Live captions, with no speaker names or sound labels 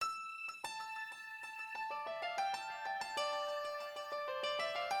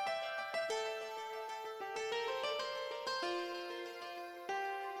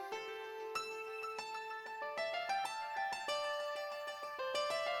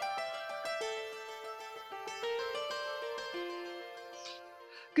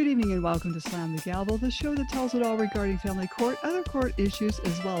Good evening and welcome to Slam the Gavel, the show that tells it all regarding family court, other court issues,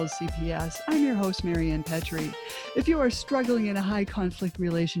 as well as CPS. I'm your host, Marianne Petrie. If you are struggling in a high conflict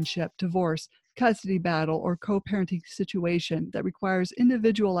relationship, divorce, custody battle, or co-parenting situation that requires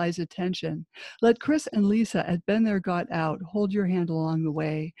individualized attention, let Chris and Lisa at Been There Got Out hold your hand along the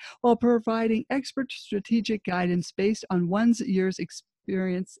way while providing expert strategic guidance based on one's year's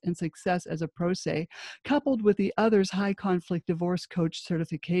experience and success as a pro se, coupled with the other's high conflict divorce coach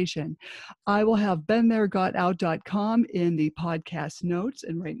certification. I will have BeenThereGotOut.com in the podcast notes.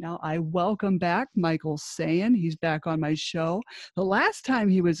 And right now I welcome back Michael Sayin. He's back on my show. The last time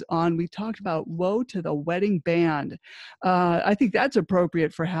he was on, we talked about Woe to the Wedding Band. I think that's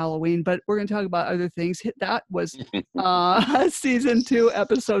appropriate for Halloween, but we're going to talk about other things. That was season 2,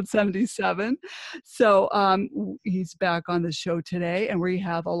 episode 77. So he's back on the show today, and we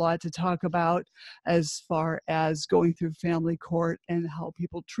have a lot to talk about as far as going through family court and how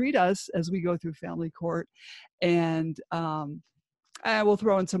people treat us as we go through family court. And I will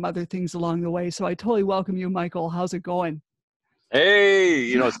throw in some other things along the way. So I totally welcome you, Michael. How's it going? Hey,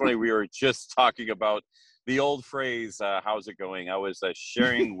 it's funny. We were just talking about the old phrase, how's it going? I was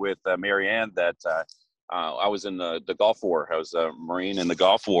sharing with Marianne that I was in the Gulf War. I was a Marine in the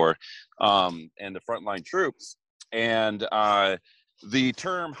Gulf War and the frontline troops. And the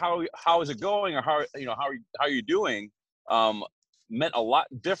term "how is it going" or how are you doing meant a lot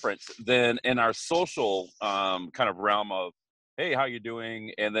different than in our social kind of realm of, hey, how you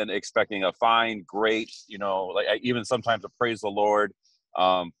doing? And then expecting a fine, great, even sometimes a praise the Lord.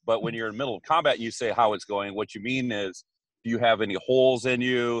 But when you're in the middle of combat, you say how it's going. What you mean is, do you have any holes in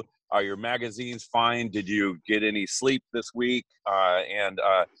you? Are your magazines fine? Did you get any sleep this week? Do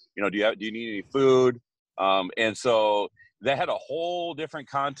you need any food? And so that had a whole different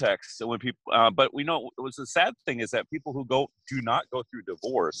context. So when people, but we know it was the sad thing is that people who do not go through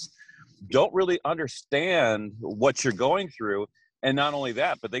divorce don't really understand what you're going through. And not only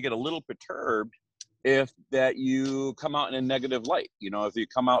that, but they get a little perturbed if that you come out in a negative light. If you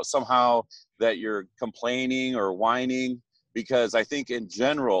come out somehow that you're complaining or whining, because I think in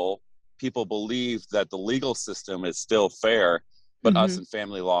general, people believe that the legal system is still fair. But us in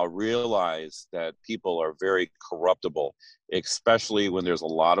family law realize that people are very corruptible, especially when there's a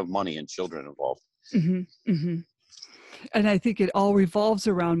lot of money and children involved. Mm-hmm. Mm-hmm. And I think it all revolves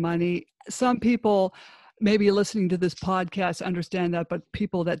around money. Some people maybe listening to this podcast understand that, but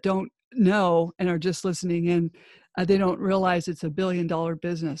people that don't know and are just listening in, they don't realize it's $1 billion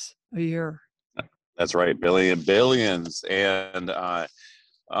business a year. That's right. Billions. And a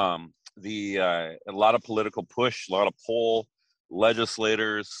lot of political push, a lot of poll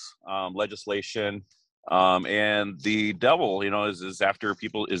legislators, legislation, and the devil, is after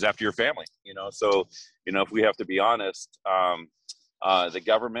people, is after your family, so, if we have to be honest, the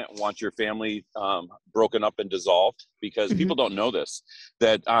government wants your family broken up and dissolved because people don't know this,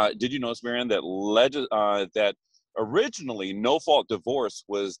 that, did you notice, Marianne, that originally no-fault divorce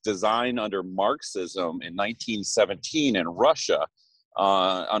was designed under Marxism in 1917 in Russia,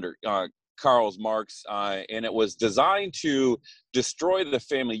 under Karl Marx, and it was designed to destroy the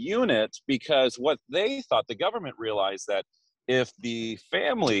family unit because what they thought, the government realized that if the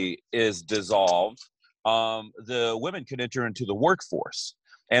family is dissolved, the women could enter into the workforce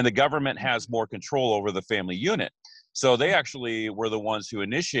and the government has more control over the family unit. So they actually were the ones who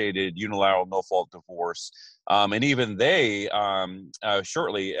initiated unilateral no-fault divorce. And even they,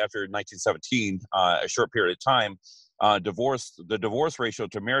 shortly after 1917, a short period of time, the divorce ratio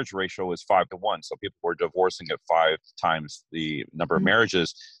to marriage ratio was 5-1. So people were divorcing at 5 times the number of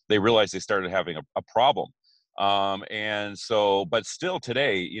marriages. They realized they started having a problem. And so, but still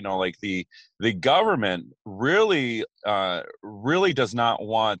today, the government really does not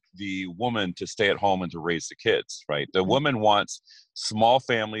want the woman to stay at home and to raise the kids, right? The woman wants small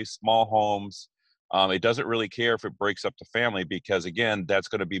families, small homes. It doesn't really care if it breaks up the family because, again, that's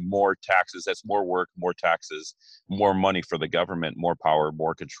going to be more taxes. That's more work, more taxes, more money for the government, more power,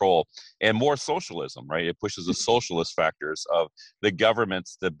 more control, and more socialism, right? It pushes the socialist factors of the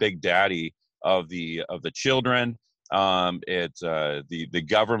government's the big daddy of the children. The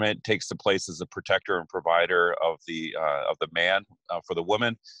government takes the place as a protector and provider of the man for the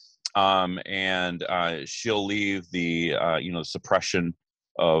woman, and she'll leave the suppression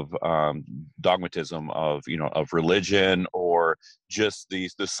of dogmatism of religion or just the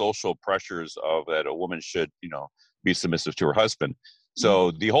social pressures of that a woman should be submissive to her husband.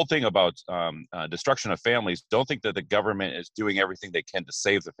 So the whole thing about destruction of families, don't think that the government is doing everything they can to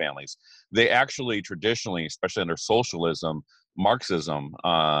save the families. They actually traditionally, especially under socialism, Marxism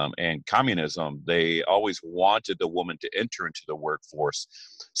and communism, they always wanted the woman to enter into the workforce.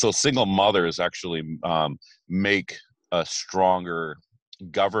 So single mothers actually make a stronger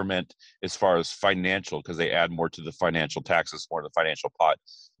government as far as financial, because they add more to the financial taxes, more to the financial pot.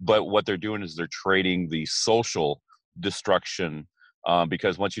 But what they're doing is they're trading the social destruction,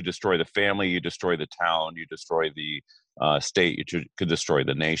 because once you destroy the family, you destroy the town, you destroy the state, you could destroy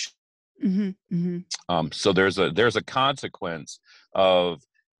the nation. Mm-hmm. Mm-hmm. So there's a consequence of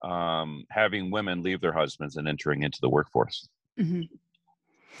having women leave their husbands and entering into the workforce. Mm-hmm.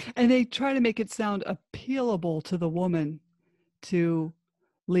 And they try to make it sound appealable to the woman to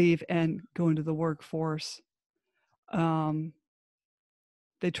leave and go into the workforce. They try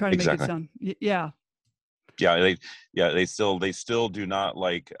to make it Exactly. sound, yeah. They still do not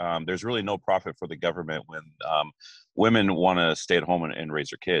like. There's really no profit for the government when women want to stay at home and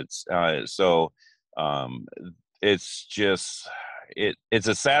raise their kids. So it's just it's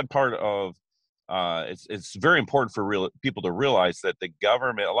a sad part of. It's very important for people to realize that the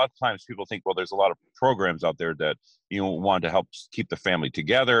government. A lot of times, people think, well, there's a lot of programs out there that want to help keep the family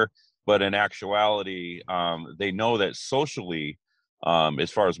together, but in actuality, they know that socially,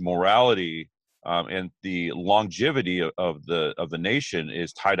 as far as morality. And the longevity of the nation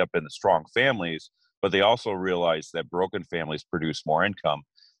is tied up in the strong families, but they also realize that broken families produce more income,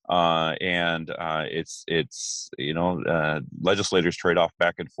 and it's legislators trade off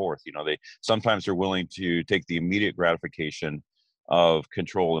back and forth. They sometimes are willing to take the immediate gratification of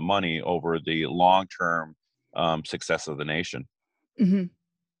control and money over the long-term success of the nation. Mm-hmm.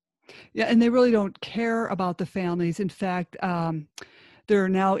 Yeah, and they really don't care about the families. In fact, they're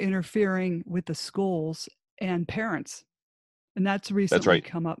now interfering with the schools and parents, and that's That's recently right.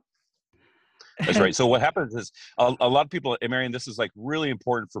 come up. That's right. So what happens is a lot of people, and Marion, this is like really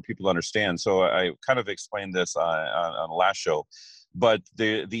important for people to understand. So I kind of explained this on the last show, but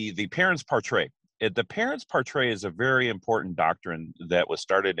the parents portray. The parents portray is a very important doctrine that was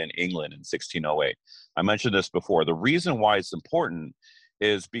started in England in 1608. I mentioned this before. The reason why it's important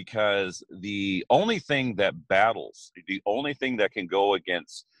is because the only thing that can go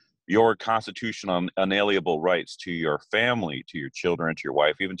against your constitutional unalienable rights to your family, to your children, to your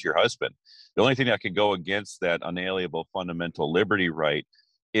wife, even to your husband, the only thing that can go against that unalienable fundamental liberty right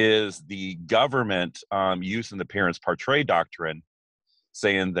is the government using the parents portray doctrine,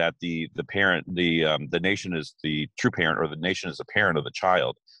 saying that the nation is the true parent, or the nation is the parent of the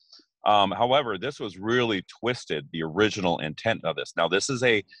child. However, this was really twisted, the original intent of this. Now, this is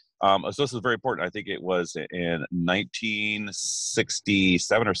so this is very important. I think it was in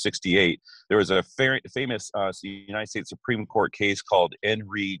 1967 or 68. There was a famous United States Supreme Court case called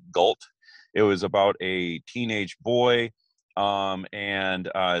Henry Galt. It was about a teenage boy.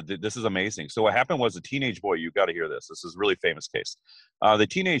 This is amazing. So what happened was, a teenage boy, you've got to hear this. This is a really famous case. The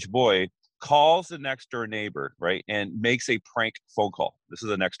teenage boy calls the next door neighbor, right, and makes a prank phone call. This is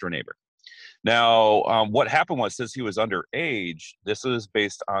a next door neighbor. Now, what happened was, since he was underage, this was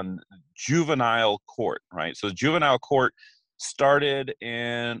based on juvenile court, right? So juvenile court started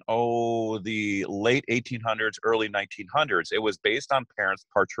in the late 1800s, early 1900s. It was based on parents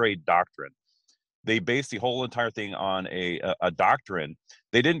portray doctrine. They based the whole entire thing on a doctrine.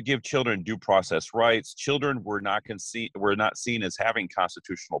 They didn't give children due process rights. Children were not seen as having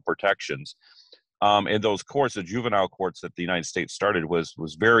constitutional protections. And those courts, the juvenile courts that the United States started, was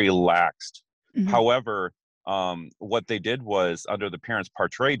very laxed. Mm-hmm. However, what they did was, under the parents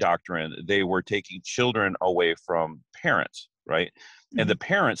portray doctrine, they were taking children away from parents, right? Mm-hmm. And the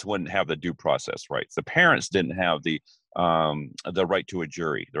parents wouldn't have the due process rights. The parents didn't have the right to a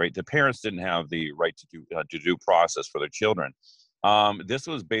jury, right? The parents didn't have the right to due process for their children. This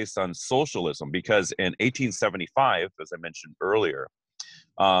was based on socialism, because in 1875, as I mentioned earlier,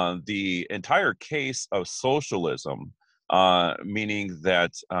 the entire case of socialism, meaning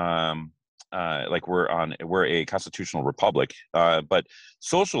that like we're a constitutional republic, but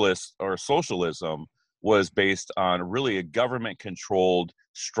socialism was based on really a government-controlled,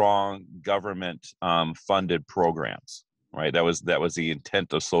 strong government-funded programs, right? That was the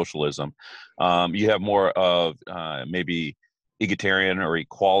intent of socialism. You have more of maybe egalitarian or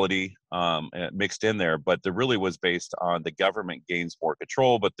equality mixed in there, but it really was based on the government gains more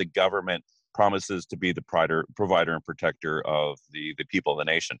control, but the government promises to be the provider and protector of the people of the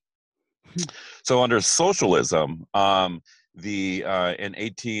nation. So under socialism, really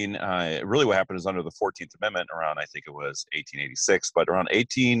what happened is, under the 14th Amendment, around, I think it was 1886, but around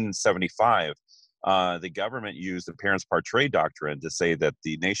 1875, the government used the parents portray doctrine to say that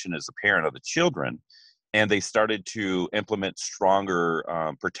the nation is the parent of the children. and they started to implement stronger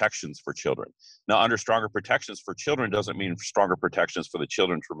protections for children. Now, under stronger protections for children doesn't mean stronger protections for the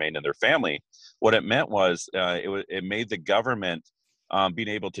children to remain in their family. What it meant was it made the government being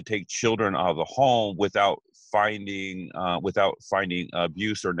able to take children out of the home without finding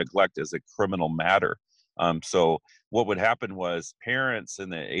abuse or neglect as a criminal matter. So what would happen was parents in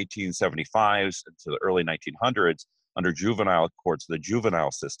the 1875s to the early 1900s under juvenile courts, the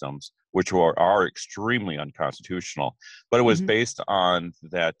juvenile systems, which are extremely unconstitutional, but it was based on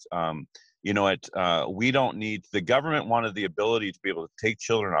that, we don't need, the government wanted the ability to be able to take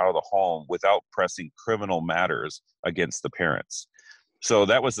children out of the home without pressing criminal matters against the parents. So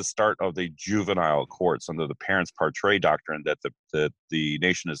that was the start of the juvenile courts under the parents par tre doctrine, that the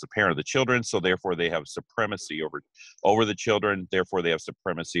nation is the parent of the children, so therefore they have supremacy over the children, therefore they have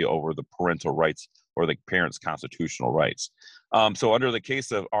supremacy over the parental rights or the parents' constitutional rights. So under the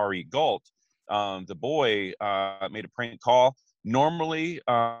case of R.E. Galt, the boy made a prank call. Normally,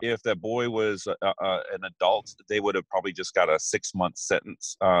 if that boy was an adult, they would have probably just got a 6-month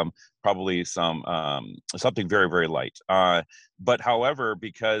sentence, probably something very, very light. But however,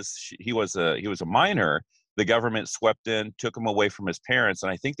 because he was a minor, the government swept in, took him away from his parents,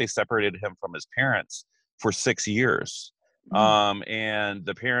 and I think they separated him from his parents for 6 years. And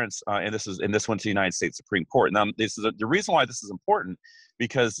the parents, and this went to the United States Supreme Court. Now, this is the reason why this is important,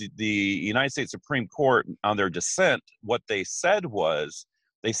 because the United States Supreme Court, on their dissent, what they said was,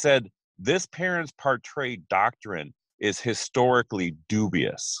 they said this parents par tre doctrine is historically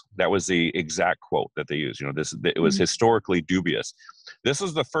dubious. That was the exact quote that they used. It was historically dubious. This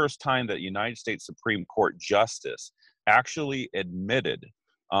was the first time that United States Supreme Court justice actually admitted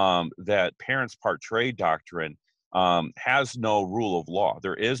that parents par tre doctrine has no rule of law.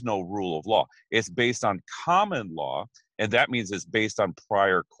 There is no rule of law. It's based on common law, and that means it's based on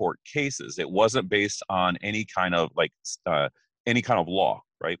prior court cases. It wasn't based on any kind of law,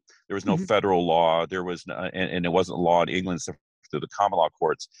 right? There was no federal law. There was and it wasn't law in England through the common law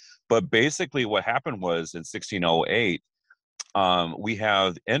courts. But basically, what happened was in 1608. We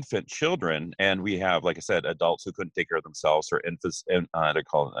have infant children, and we have, like I said, adults who couldn't take care of themselves, or infants, and they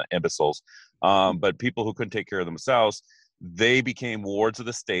call them imbeciles. But people who couldn't take care of themselves, they became wards of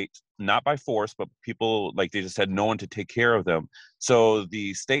the state, not by force, but people, like, they just had no one to take care of them. So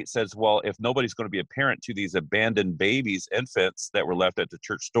the state says, well, if nobody's going to be a parent to these abandoned babies, infants that were left at the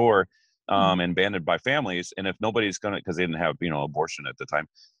church door, and abandoned by families, and if nobody's going to, because they didn't have, abortion at the time,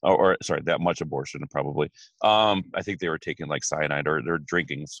 or sorry, that much abortion probably. I think they were taking like cyanide, or they're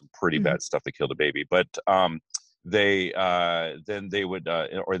drinking some pretty bad stuff that killed a baby. But then they would,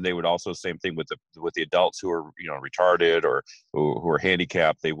 or they would also, same thing with the adults who are retarded or who are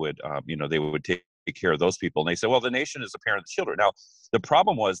handicapped. They would they would take care of those people. And they said, well, the nation is the parent of the children. Now, the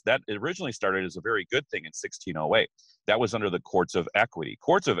problem was that it originally started as a very good thing in 1608. That was under the courts of equity.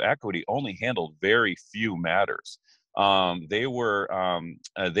 Courts of equity only handled very few matters. They were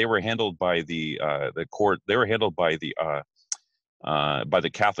handled by the court. They were handled by the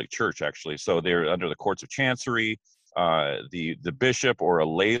Catholic Church, actually. So they're under the courts of chancery. The bishop or a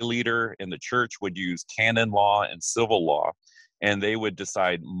lay leader in the church would use canon law and civil law, and they would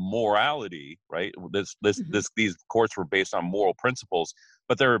decide morality, right? These courts were based on moral principles,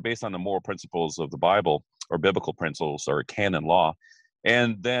 but they were based on the moral principles of the Bible, or biblical principles, or canon law.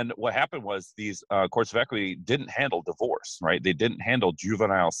 And then what happened was these courts of equity didn't handle divorce, right? They didn't handle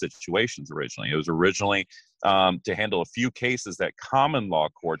juvenile situations originally. It was originally to handle a few cases that common law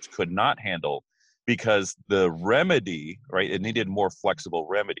courts could not handle, because the remedy, right, it needed more flexible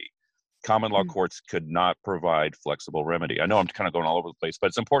remedy. Common law courts could not provide flexible remedy. I know I'm kind of going all over the place, but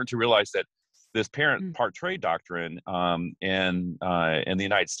it's important to realize that this parent par tre doctrine in the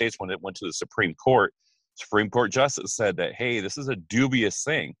United States, when it went to the Supreme Court justice said that, hey, this is a dubious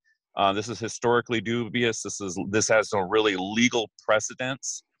thing. This is historically dubious. This has no really legal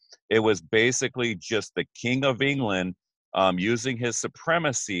precedence. It was basically just the King of England using his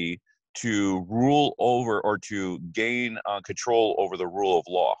supremacy to rule over, or to gain control over, the rule of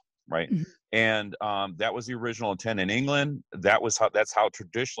law. Right. And that was the original intent in England. That's how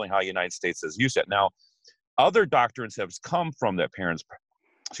traditionally how the United States has used it. Now, other doctrines have come from that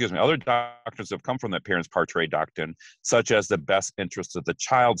other doctrines have come from that parents par tre doctrine, such as the best interest of the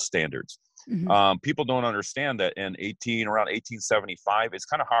child standards. People don't understand that around 1875, it's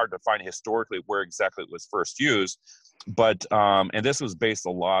kind of hard to find historically where exactly it was first used. But, and this was based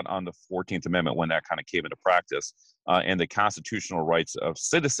a lot on the 14th Amendment, when that kind of came into practice, and the constitutional rights of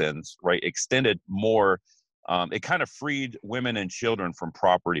citizens, right, extended more it kind of freed women and children from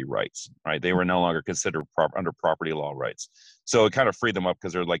property rights, right? They were no longer considered under property law rights. So it kind of freed them up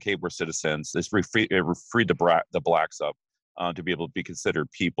because they're like, hey, we're citizens. It freed the blacks up to be able to be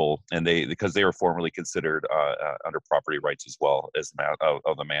considered people, and because they were formerly considered under property rights as well as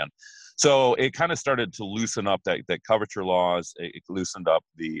of the man. So it kind of started to loosen up that coverture laws. It loosened up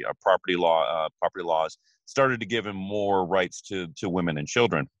the property laws, started to give him more rights to women and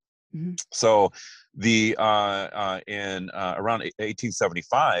children. Mm-hmm. So in around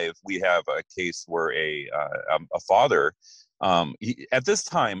 1875, we have a case where a father, at this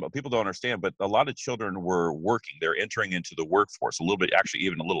time, people don't understand, but a lot of children were working. They're entering into the workforce a little bit, actually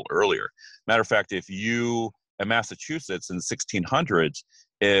even a little earlier. Matter of fact, in Massachusetts in the 1600s,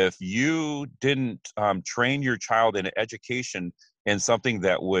 if you didn't train your child in education in something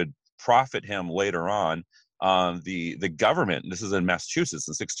that would profit him later on, the government, this is in Massachusetts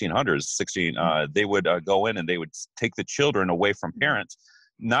in 1600s, they would go in and they would take the children away from parents,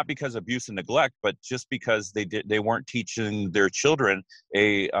 not because of abuse and neglect, but just because they weren't teaching their children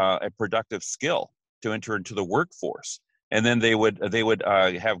a productive skill to enter into the workforce. And then they would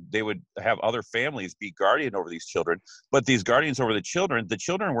have other families be guardian over these children. But these guardians over the children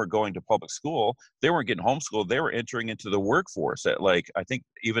weren't going to public school. They weren't getting homeschooled. They were entering into the workforce at, like, I think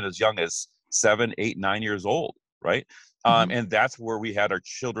even as young as 7, 8, 9 years old, right? Mm-hmm. And that's where we had our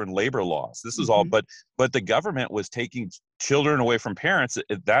children labor laws. This is all, but the government was taking children away from parents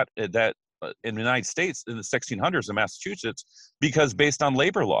in the United States in the 1600s in Massachusetts, because based on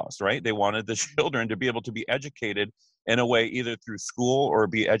labor laws, right? They wanted the children to be able to be educated in a way, either through school or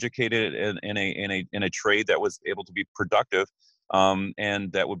be educated in a trade that was able to be productive,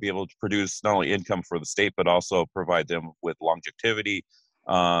 and that would be able to produce not only income for the state, but also provide them with longevity,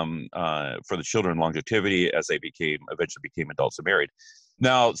 for the children, longevity as they eventually became adults and married.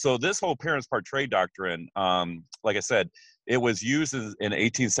 Now, so this whole parents part trade doctrine, like I said, it was used in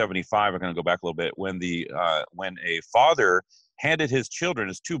 1875. I'm going to go back a little bit, when a father handed his children,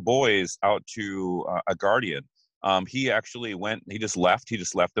 his 2 boys, out to a guardian. He just left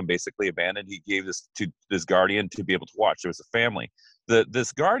them basically abandoned. He gave this to this guardian to be able to watch. There was a family.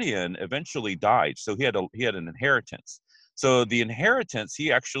 This guardian eventually died, so he had an inheritance. So the inheritance,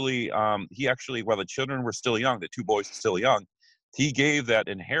 he actually, while the children were still young, the 2 boys were still young, he gave that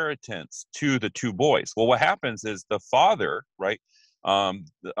inheritance to the 2 boys. Well, what happens is the father, right?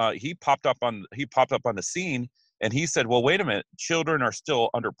 He popped up on the scene, and he said, well, wait a minute, children are still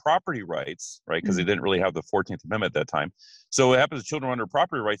under property rights, right? Because they didn't really have the 14th Amendment at that time. So what happens, children are under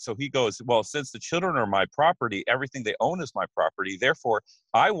property rights. So he goes, well, since the children are my property, everything they own is my property. Therefore,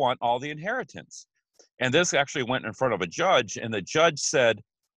 I want all the inheritance. And this actually went in front of a judge, and the judge said,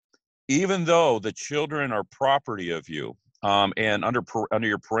 even though the children are property of you, and under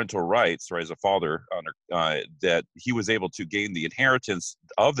your parental rights, right, as a father, that he was able to gain the inheritance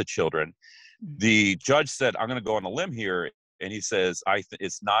of the children, the judge said, I'm going to go on a limb here, and he says,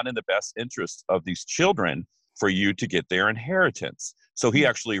 it's not in the best interest of these children for you to get their inheritance. So he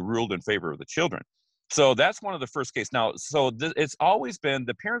actually ruled in favor of the children. So that's one of the first cases. Now, so it's always been,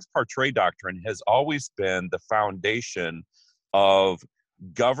 the parents part trade doctrine has always been the foundation of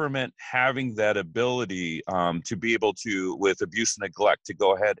government having that ability to be able to, with abuse and neglect, to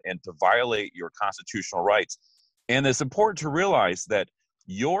go ahead and to violate your constitutional rights. And it's important to realize that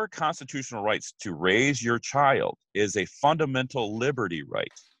your constitutional rights to raise your child is a fundamental liberty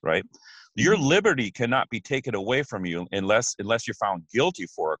right? Your liberty cannot be taken away from you unless you're found guilty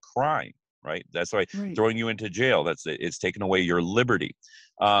for a crime, right? That's why throwing you into jail, it's taking away your liberty.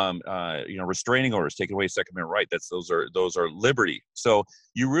 Restraining orders, taking away Second Amendment right. Those are liberty. So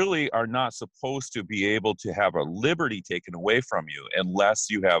you really are not supposed to be able to have a liberty taken away from you unless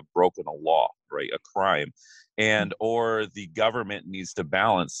you have broken a law, right? A crime, or the government needs to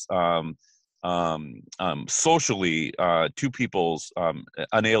balance socially 2 people's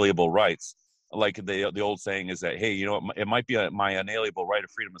unalienable rights. Like the old saying is that, hey, it might be my unalienable right of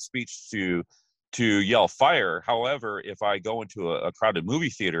freedom of speech to yell fire. However, if I go into a crowded movie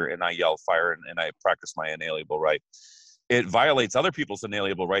theater and I yell fire and I practice my inalienable right, it violates other people's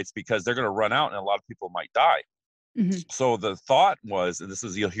inalienable rights, because they're going to run out and a lot of people might die. So the thought was, and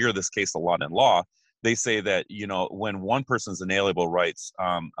you'll hear this case a lot in law, they say that, when one person's inalienable rights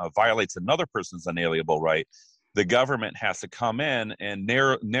violates another person's inalienable right, the government has to come in and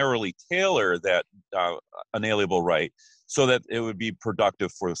narrowly tailor that inalienable right so that it would be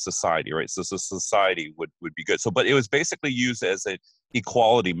productive for society, right? So society would be good. But it was basically used as an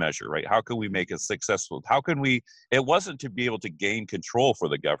equality measure, right? How can we make it successful? It wasn't to be able to gain control for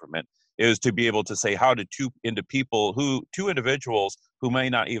the government. is to be able to say how to two individuals who may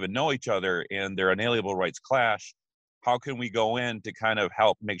not even know each other and their inalienable rights clash. How can we go in to kind of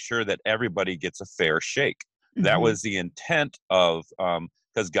help make sure that everybody gets a fair shake? That was the intent of,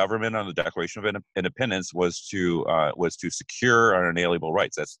 because government on the Declaration of Independence was to secure our inalienable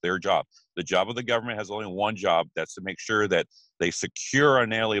rights. That's their job. The job of the government has only one job. That's to make sure that they secure our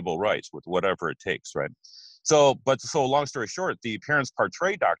inalienable rights with whatever it takes, right? So long story short, the parens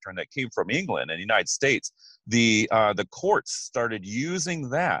patriae doctrine that came from England and the United States, the courts started using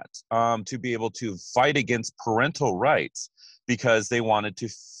that to be able to fight against parental rights because they wanted to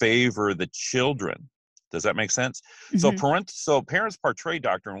favor the children. Does that make sense? So parens patriae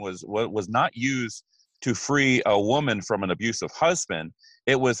doctrine was not used to free a woman from an abusive husband.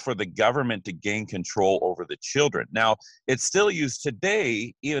 It was for the government to gain control over the children. Now, it's still used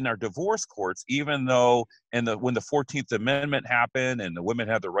today in our divorce courts, even though when the 14th Amendment happened and the women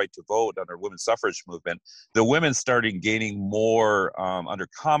had the right to vote under women's suffrage movement, the women started gaining more under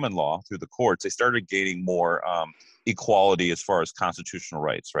common law through the courts. They started gaining more equality as far as constitutional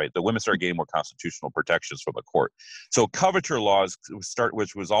rights, right? The women started gaining more constitutional protections from the court. So coverture laws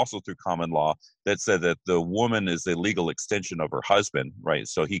which was also through common law, that said that the woman is a legal extension of her husband, right?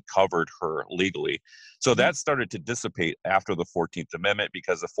 So he covered her legally. So that started to dissipate after the 14th Amendment,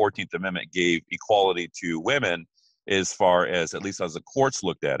 because the 14th Amendment gave equality to women as far as, at least as the courts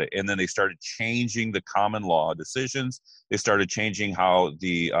looked at it. And then they started changing the common law decisions. They started changing how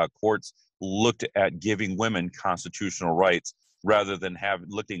the courts looked at giving women constitutional rights rather than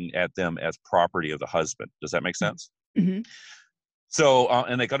looking at them as property of the husband. Does that make sense? Mm-hmm. So,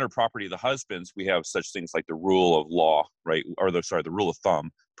 and like under property of the husbands, we have such things like the rule of law, right? Or the rule of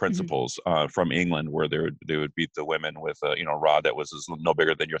thumb principles from England, where they would beat the women with a rod that was no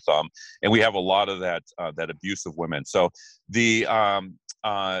bigger than your thumb, and we have a lot of that abuse of women. So so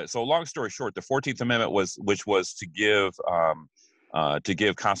long story short, the 14th Amendment was to give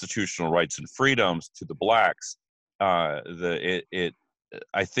constitutional rights and freedoms to the blacks.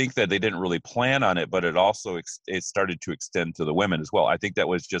 I think that they didn't really plan on it, but it also it started to extend to the women as well. I think that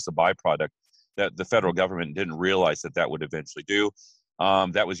was just a byproduct that the federal government didn't realize that would eventually do.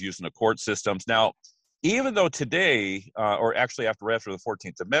 That was used in the court systems. Now, even though today, or actually after the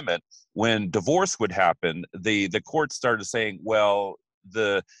 14th Amendment, when divorce would happen, the court started saying, well,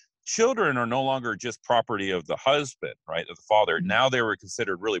 the children are no longer just property of the husband, right, of the father. Now they were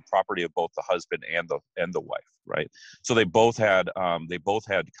considered really property of both the husband and the wife, right? So they both had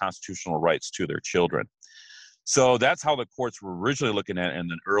constitutional rights to their children. So that's how the courts were originally looking at it in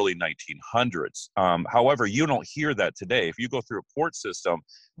the early 1900s. However, you don't hear that today. If you go through a court system,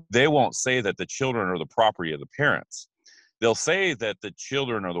 they won't say that the children are the property of the parents. They'll say that the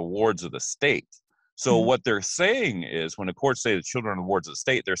children are the wards of the state. So what they're saying is, when the courts say the children are wards of the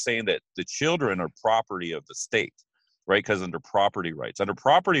state, they're saying that the children are property of the state, right? Because under property rights,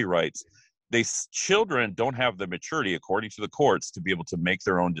 children don't have the maturity, according to the courts, to be able to make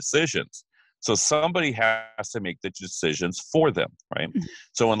their own decisions. So somebody has to make the decisions for them, right?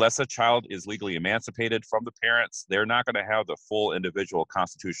 So unless a child is legally emancipated from the parents, they're not going to have the full individual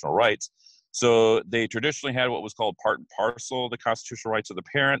constitutional rights. So they traditionally had what was called part and parcel of the constitutional rights of the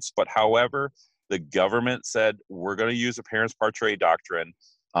parents. But however, the government said, we're going to use the parens patriae doctrine,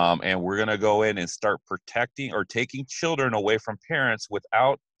 and we're going to go in and start protecting or taking children away from parents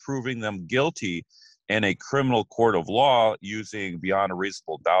without proving them guilty in a criminal court of law using beyond a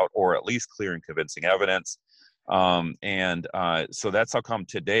reasonable doubt, or at least clear and convincing evidence. So that's how come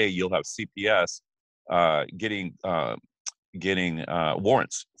today you'll have CPS getting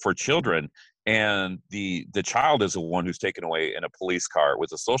warrants for children, and the child is the one who's taken away in a police car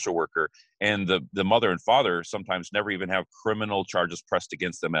with a social worker, and the mother and father sometimes never even have criminal charges pressed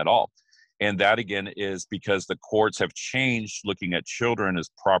against them at all. And that, again, is because the courts have changed looking at children as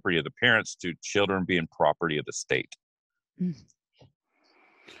property of the parents to children being property of the state.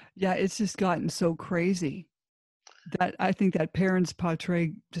 Yeah, it's just gotten so crazy that I think that parens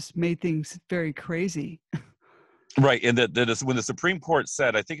patriae just made things very crazy. Right, and when the Supreme Court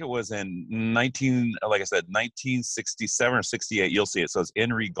said, I think it was in 1967 or 68, you'll see it says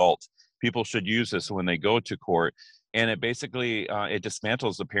Henry Galt. People should use this when they go to court. And it basically, it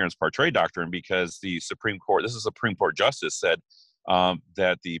dismantles the parens patriae doctrine, because the Supreme Court justice said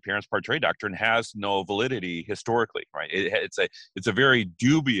that the parens patriae doctrine has no validity historically, right? It's a very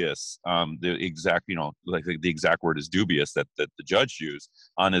dubious, the exact word is dubious that the judge used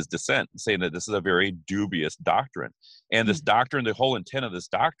on his dissent, saying that this is a very dubious doctrine. And this doctrine, the whole intent of this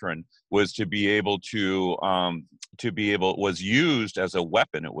doctrine was was used as a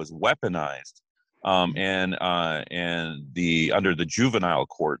weapon. It was weaponized And the under the juvenile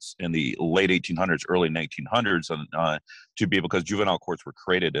courts in the late 1800s, early 1900s, to be able, because juvenile courts were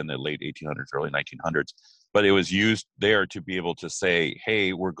created in the late 1800s, early 1900s, but it was used there to be able to say,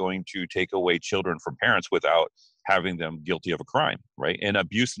 hey, we're going to take away children from parents without having them guilty of a crime, right? And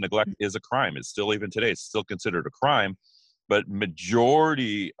abuse and neglect is a crime. It's still, even today, it's still considered a crime. But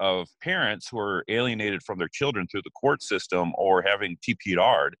majority of parents who are alienated from their children through the court system or having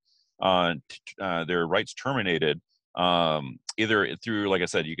TPR'd, their rights terminated, either through, like I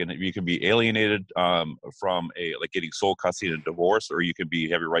said, you can be alienated from like getting sole custody in a divorce, or you can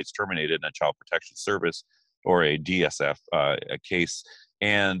have your rights terminated in a child protection service or a DSF a case,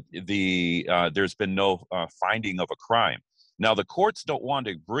 and there's been no finding of a crime. Now, the courts don't want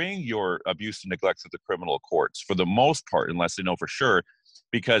to bring your abuse and neglect to the criminal courts for the most part, unless they know for sure,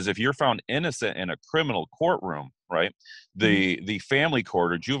 because if you're found innocent in a criminal courtroom, right, the family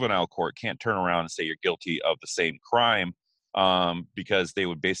court or juvenile court can't turn around and say you're guilty of the same crime, because they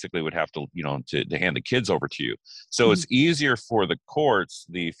would have to, to hand the kids over to you. So it's easier for the courts,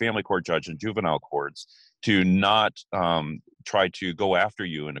 the family court judge and juvenile courts, to not try to go after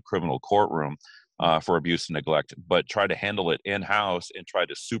you in a criminal courtroom for abuse and neglect, but try to handle it in-house and try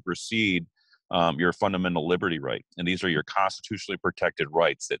to supersede your fundamental liberty right. And these are your constitutionally protected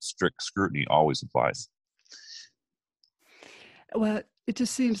rights that strict scrutiny always applies. Well, it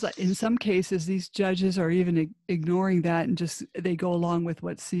just seems like in some cases, these judges are even ignoring that and they go along with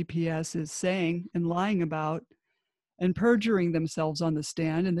what CPS is saying and lying about and perjuring themselves on the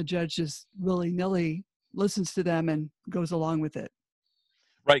stand. And the judge just willy-nilly listens to them and goes along with it.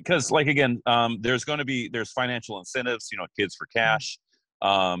 Right, because there's financial incentives, kids for cash.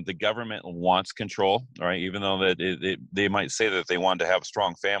 The government wants control, right? Even though that they might say that they want to have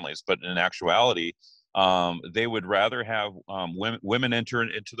strong families, but in actuality, they would rather have women enter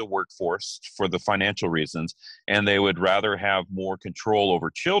into the workforce for the financial reasons, and they would rather have more control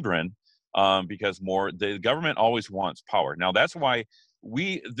over children because the government always wants power. Now, that's why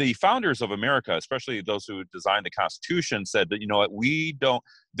the founders of America, especially those who designed the Constitution, said that,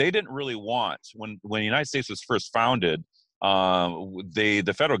 they didn't really want, when the United States was first founded,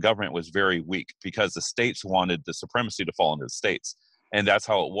 the federal government was very weak because the states wanted the supremacy to fall into the states. And that's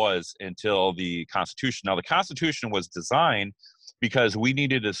how it was until the Constitution. Now, the Constitution was designed because we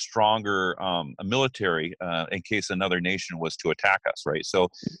needed a stronger military in case another nation was to attack us, right? So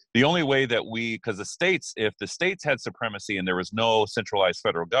the only way that because if the states had supremacy and there was no centralized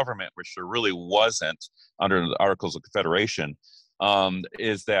federal government, which there really wasn't under the Articles of Confederation,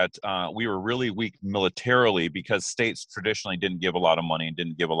 is that we were really weak militarily because states traditionally didn't give a lot of money and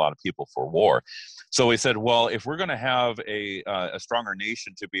didn't give a lot of people for war. So we said, well, if we're going to have a stronger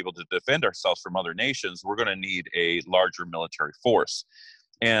nation to be able to defend ourselves from other nations, we're going to need a larger military force.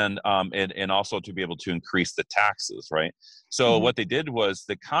 And also to be able to increase the taxes, right? So what they did was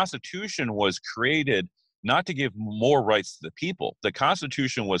the Constitution was created not to give more rights to the people. The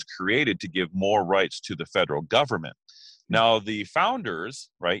Constitution was created to give more rights to the federal government. Now, the founders,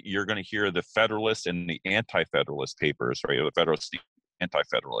 right, you're going to hear the Federalist and the Anti-Federalist papers, right, the Federalist and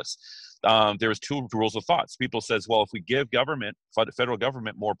Anti-Federalist. There was two rules of thoughts. People says, well, if we give federal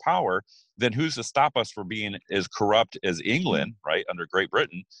government more power, then who's to stop us from being as corrupt as England, right, under Great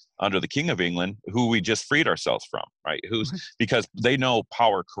Britain, under the King of England, who we just freed ourselves from, right? Because they know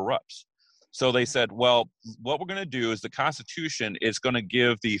power corrupts. So they said, well, what we're going to do is the Constitution is going to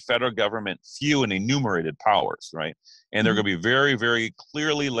give the federal government few and enumerated powers, right? And they're going to be very, very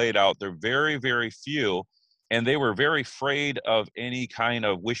clearly laid out. They're very, very few. And they were very afraid of any kind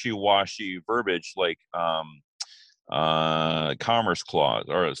of wishy-washy verbiage like Commerce Clause,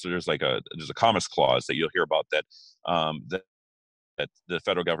 or so there's a Commerce Clause that you'll hear about that the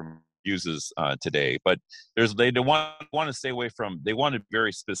federal government uses today, but they want to stay away from. They wanted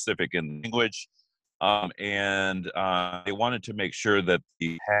very specific in language, and they wanted to make sure that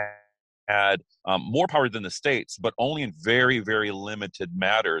they had more power than the states, but only in very, very limited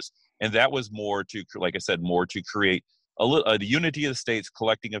matters. And that was more to, like I said, more to create the unity of the states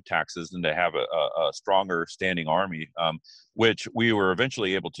collecting of taxes and to have a stronger standing army, which we were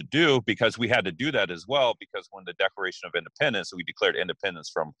eventually able to do because we had to do that as well, because when the Declaration of Independence, we declared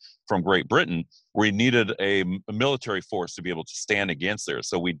independence from Great Britain, we needed a military force to be able to stand against there.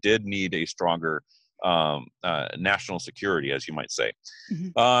 So we did need a stronger national security, as you might say.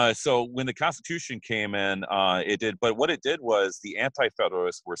 So when the Constitution came in, it did, but what it did was the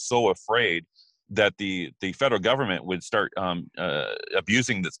Anti-Federalists were so afraid that the federal government would start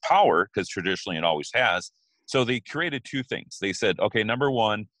abusing this power, because traditionally it always has. So they created two things. They said, okay, number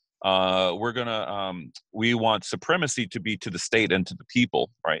one, we want supremacy to be to the state and to the people,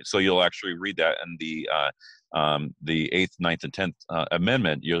 right? So you'll actually read that in the 8th, 9th, and 10th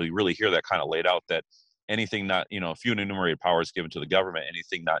Amendment. You'll really hear that kind of laid out, that anything not, few and enumerated powers given to the government,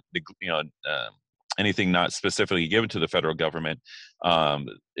 anything not specifically given to the federal government,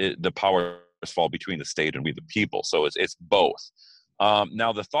 the powers fall between the state and we the people. So it's both.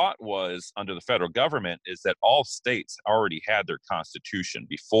 Now, the thought was under the federal government is that all states already had their constitution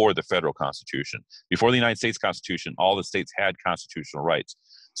before the federal constitution. Before the United States Constitution, all the states had constitutional rights.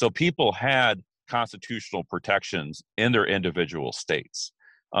 So people had constitutional protections in their individual states.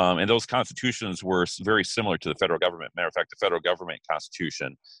 And those constitutions were very similar to the federal government. Matter of fact, the federal government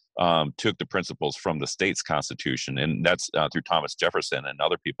constitution took the principles from the state's constitution, and that's through Thomas Jefferson and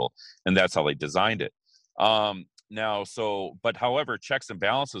other people, and that's how they designed it. But however, checks and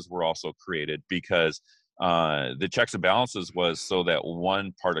balances were also created because the checks and balances was so that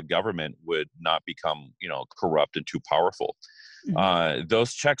one part of government would not become, corrupt and too powerful. Mm-hmm.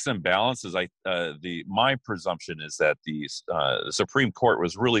 Those checks and balances, my presumption is that the Supreme Court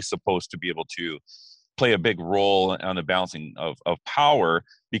was really supposed to be able to play a big role on the balancing of power,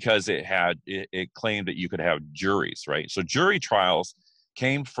 because it claimed that you could have juries, right? So jury trials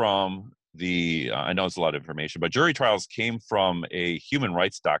came from I know it's a lot of information, but jury trials came from a human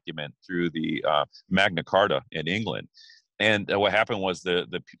rights document through the Magna Carta in England. And what happened was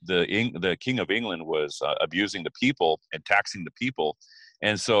the King of England was abusing the people and taxing the people.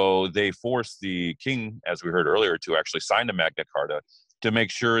 And so they forced the king, as we heard earlier, to actually sign the Magna Carta to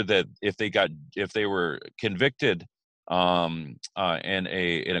make sure that if they were convicted in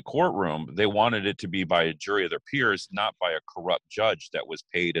a courtroom, they wanted it to be by a jury of their peers, not by a corrupt judge that was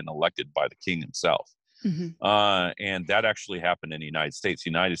paid and elected by the king himself. Mm-hmm. And that actually happened in the United States.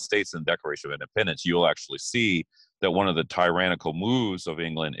 In the Declaration of Independence, you'll actually see that one of the tyrannical moves of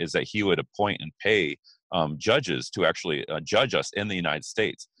England is that he would appoint and pay judges to actually judge us in the United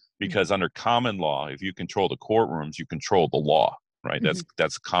States. Because mm-hmm. under common law, if you control the courtrooms, you control the law. Right, mm-hmm.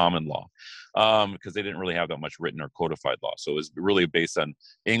 That's common law, because they didn't really have that much written or codified law. So it was really based on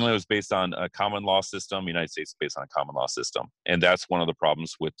England was based on a common law system. United States is based on a common law system, and that's one of the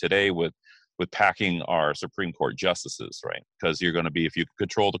problems with today with packing our Supreme Court justices, right? Because you're going to be, if you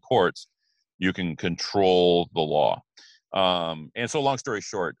control the courts, you can control the law. And so, long story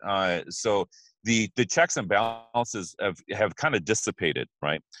short, so the checks and balances have kind of dissipated,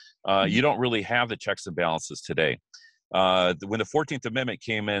 right? You don't really have the checks and balances today. When the 14th Amendment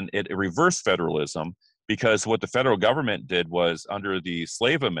came in, it reversed federalism, because what the federal government did was, under the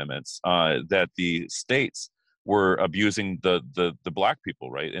slave amendments, that the states were abusing the black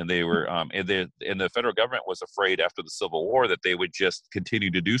people, right? And they were, and the federal government was afraid after the Civil War that they would just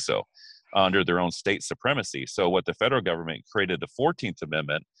continue to do so under their own state supremacy. So what the federal government created the 14th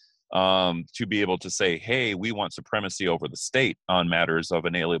Amendment to be able to say, hey, we want supremacy over the state on matters of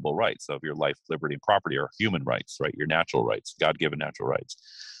inalienable rights, of your life, liberty, and property, or human rights, right? Your natural rights, God-given natural rights.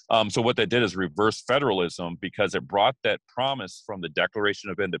 So what that did is reverse federalism, because it brought that promise from the Declaration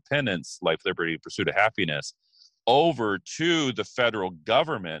of Independence, life, liberty, and pursuit of happiness, over to the federal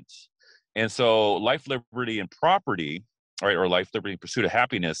government. And so life, liberty, and property, right, or life, liberty, and pursuit of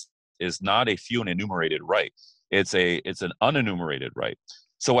happiness, is not a few and enumerated right. It's an unenumerated right.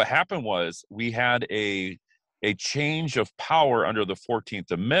 So what happened was we had a change of power under the 14th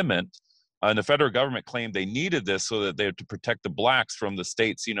Amendment, and the federal government claimed they needed this so that they had to protect the blacks from the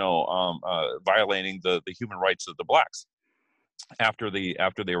states, violating the human rights of the blacks after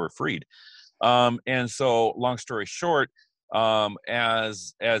they were freed. And so, long story short,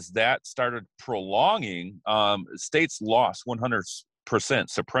 as that started prolonging, states lost 100%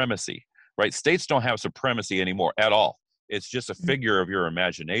 supremacy. Right? States don't have supremacy anymore at all. It's just a figure of your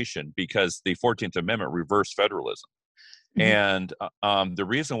imagination, because the 14th Amendment reversed federalism. Mm-hmm. And the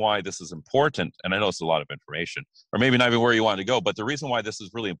reason why this is important, and I know it's a lot of information, or maybe not even where you want to go, but the reason why this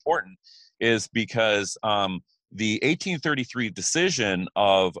is really important is because the 1833 decision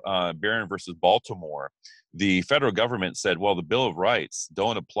of Barron versus Baltimore, the federal government said, well, the Bill of Rights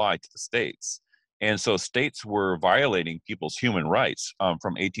don't apply to the states. And so states were violating people's human rights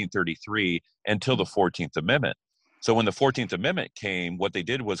from 1833 until the 14th Amendment. So when the 14th Amendment came, what they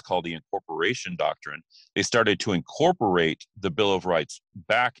did was called the incorporation doctrine. They started to incorporate the Bill of Rights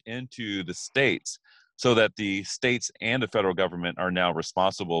back into the states, so that the states and the federal government are now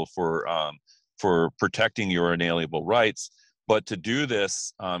responsible for protecting your inalienable rights. But to do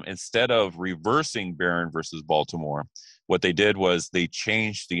this, instead of reversing Barron versus Baltimore, what they did was they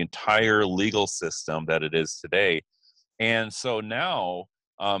changed the entire legal system that it is today. And so now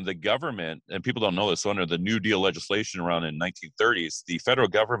the government, and people don't know this, so under the New Deal legislation around in 1930s, the federal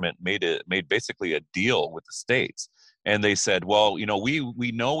government made basically a deal with the states. And they said, well,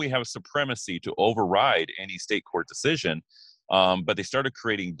 we know we have supremacy to override any state court decision, but they started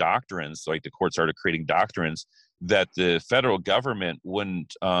creating doctrines, like the court started creating doctrines that the federal government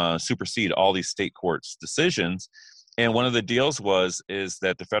wouldn't supersede all these state courts' decisions. And one of the deals is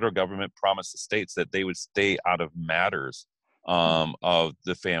that the federal government promised the states that they would stay out of matters of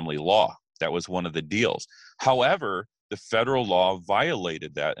the family law. That was one of the deals. However, the federal law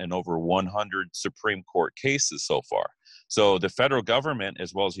violated that in over 100 Supreme Court cases so far. So the federal government,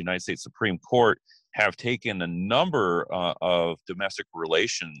 as well as the United States Supreme Court, have taken a number of domestic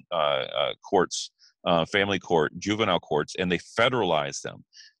relation courts, family court, juvenile courts, and they federalized them.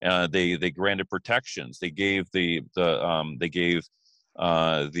 They granted protections. They gave the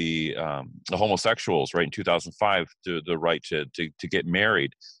homosexuals, right, in 2005 the right to get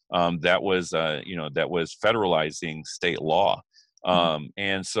married. That was federalizing state law.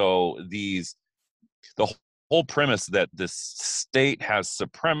 And so the whole premise that the state has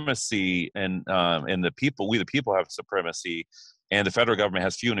supremacy and the people have supremacy, and the federal government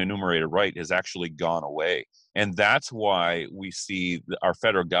has few and enumerated right, has actually gone away. And that's why we see our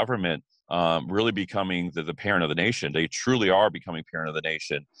federal government really becoming the parent of the nation. They truly are becoming parent of the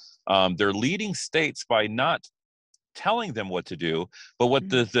nation. They're leading states by not telling them what to do, but what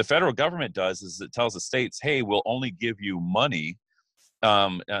the federal government does is it tells the states, hey, we'll only give you money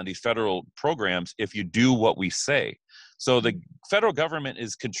on these federal programs if you do what we say. So the federal government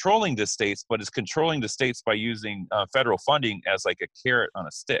is controlling the states, but is controlling the states by using federal funding as like a carrot on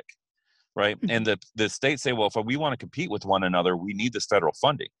a stick, right? And the states say, well, if we want to compete with one another, we need this federal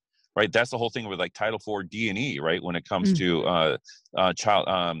funding, right? That's the whole thing with like Title IV D&E, right? When it comes to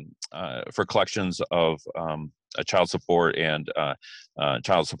for collections of child support and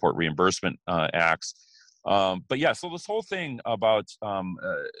child support reimbursement acts. But yeah, so this whole thing about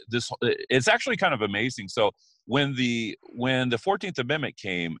it's actually kind of amazing. So when the 14th Amendment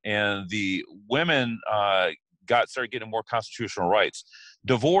came and the women started getting more constitutional rights,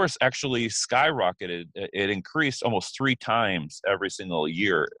 divorce actually skyrocketed. It increased almost 3 times every single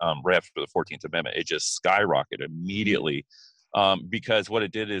year right after the 14th Amendment. It just skyrocketed immediately. Because what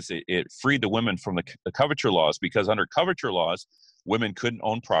it did is it freed the women from the coverture laws, because under coverture laws, women couldn't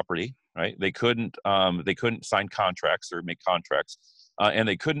own property, right? They couldn't sign contracts or make contracts, and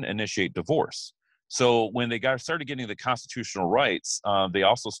they couldn't initiate divorce. So when they started getting the constitutional rights, they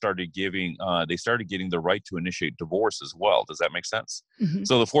also started getting the right to initiate divorce as well. Does that make sense?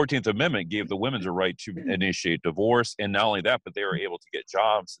 So the 14th Amendment gave the women the right to initiate divorce, and not only that, but they were able to get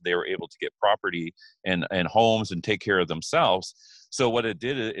jobs, they were able to get property and homes and take care of themselves. So what it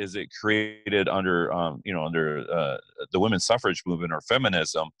did is it created under the women's suffrage movement or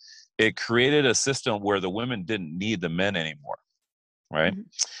feminism, it created a system where the women didn't need the men anymore, right?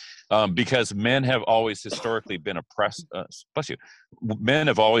 Because men have always historically been oppressed. Men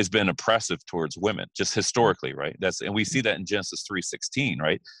have always been oppressive towards women, just historically, right? And we see that in Genesis 3:16,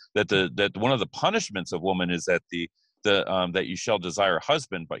 right? That one of the punishments of woman is that that you shall desire a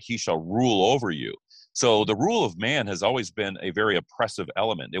husband, but he shall rule over you. So the rule of man has always been a very oppressive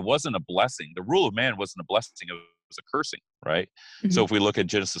element. It wasn't a blessing. The rule of man wasn't a blessing. It was a cursing, right? So if we look at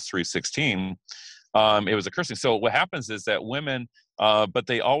Genesis 3:16, it was a cursing. So what happens is that women, but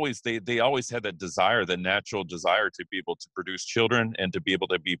they always had that desire, the natural desire to be able to produce children and to be able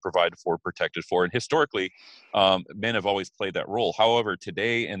to be provided for, protected for. And historically, men have always played that role. However,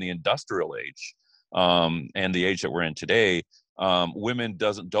 today in the industrial age, and the age that we're in today, women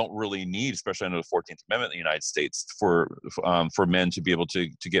don't really need, especially under the 14th Amendment in the United States, for men to be able to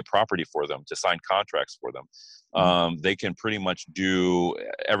get property for them, to sign contracts for them. They can pretty much do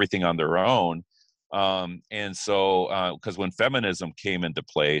everything on their own. And so, because when feminism came into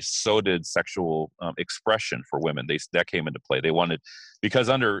play, so did sexual expression for women. That came into play. They wanted, because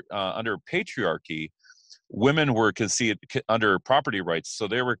under patriarchy, women were conceived under property rights, so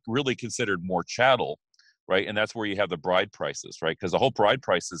they were really considered more chattel, right? And that's where you have the bride prices, right? Because the whole bride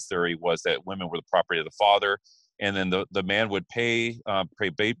prices theory was that women were the property of the father, and then the man would pay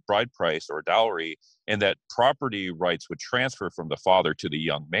bride price or dowry, and that property rights would transfer from the father to the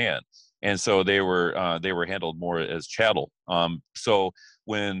young man. And so they were handled more as chattel. So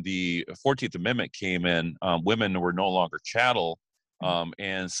when the 14th Amendment came in, women were no longer chattel,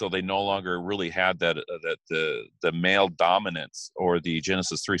 and so they no longer really had that the male dominance or the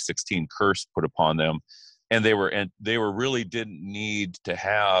Genesis 3:16 curse put upon them, and they really didn't need to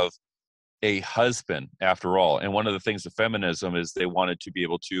have a husband after all. And one of the things of feminism is they wanted to be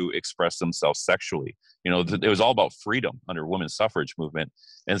able to express themselves sexually. It was all about freedom under women's suffrage movement,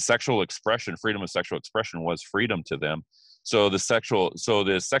 and sexual expression, freedom of sexual expression was freedom to them. So the sexual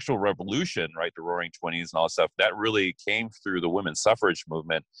revolution, right, the Roaring Twenties and all that stuff, that really came through the women's suffrage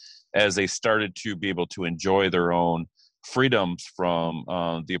movement as they started to be able to enjoy their own freedoms from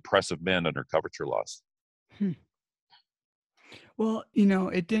the oppressive men under coverture laws. Well,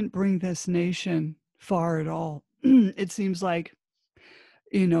 it didn't bring this nation far at all. It seems like,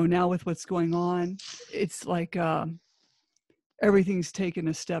 now with what's going on, it's like everything's taken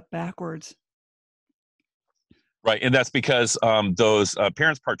a step backwards. Right, and that's because those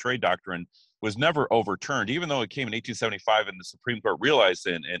parents par tre doctrine was never overturned, even though it came in 1875, and the Supreme Court realized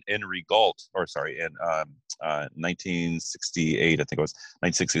in 1968, I think it was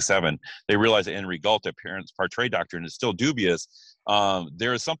 1967, they realized in Galt that parents par tre doctrine is still dubious.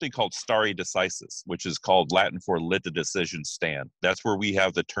 There is something called stare decisis, which is called Latin for let the decision stand. That's where we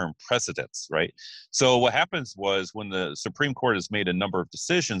have the term precedents, right? So what happens was when the Supreme Court has made a number of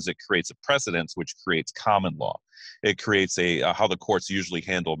decisions, it creates a precedence, which creates common law. It creates how the courts usually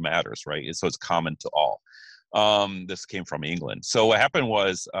handle matters, right? So it's common to all. This came from England. So what happened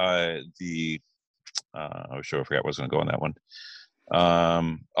was I was sure I forgot what I was going to go on that one.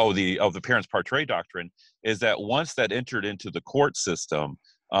 The parents par tre doctrine is that once that entered into the court system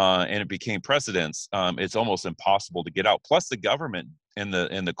and it became precedents, it's almost impossible to get out. Plus, the government and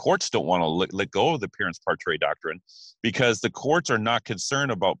the courts don't want to let go of the parents par tre doctrine because the courts are not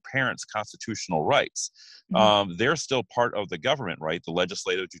concerned about parents' constitutional rights. They're still part of the government, right? The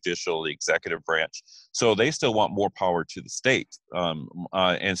legislative, judicial, the executive branch. So they still want more power to the state.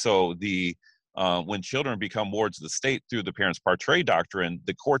 And so when children become wards of the state through the parents par tre doctrine,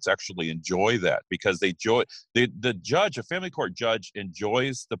 the courts actually enjoy that because the judge, a family court judge,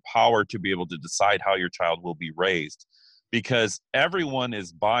 enjoys the power to be able to decide how your child will be raised, because everyone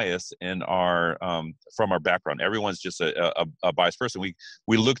is biased in our from our background. Everyone's just a biased person.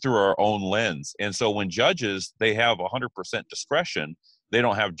 We look through our own lens, and so when judges, they have 100% discretion. They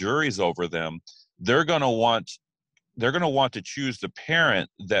don't have juries over them. They're going to want to choose the parent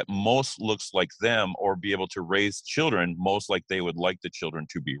that most looks like them or be able to raise children most like they would like the children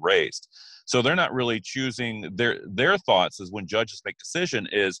to be raised. So they're not really choosing. Their thoughts is when judges make decision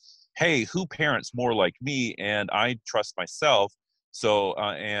is, hey, who parents more like me, and I trust myself. So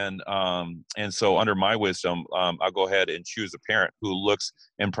and so under my wisdom, I'll go ahead and choose a parent who looks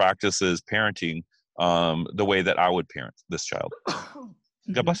and practices parenting the way that I would parent this child.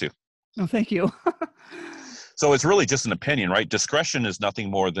 God bless you. Oh, thank you. So it's really just an opinion, right? Discretion is nothing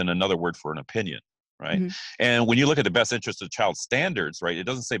more than another word for an opinion, right? Mm-hmm. And when you look at the best interest of the child standards, right, it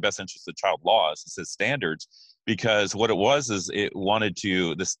doesn't say best interest of the child laws, it says standards, because what it was is it wanted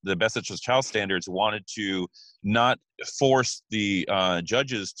to, the best interest of child standards wanted to not force the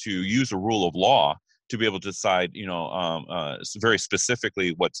judges to use a rule of law to be able to decide, very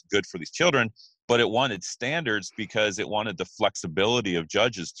specifically what's good for these children, but it wanted standards because it wanted the flexibility of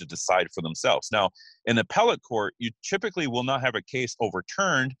judges to decide for themselves. Now, in appellate court, you typically will not have a case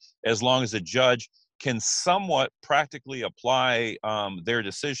overturned as long as a judge can somewhat practically apply their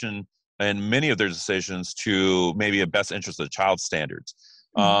decision and many of their decisions to maybe a best interest of the child standards.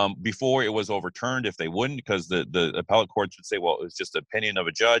 Before it was overturned if they wouldn't, because the appellate courts would say, well, it's just the opinion of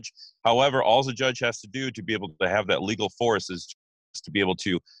a judge. However, all the judge has to do to be able to have that legal force is just to be able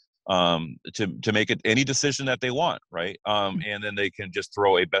to make it any decision that they want, right? And then they can just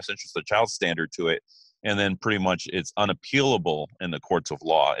throw a best interest of the child standard to it, and then pretty much it's unappealable in the courts of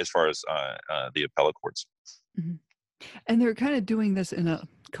law as far as the appellate courts. Mm-hmm. And they're kind of doing this in a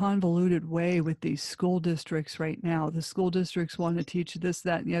convoluted way with these school districts right now. The school districts want to teach this,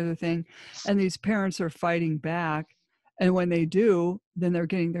 that, and the other thing, and these parents are fighting back. And when they do, then they're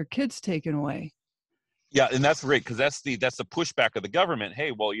getting their kids taken away. Yeah, and that's great because that's the pushback of the government.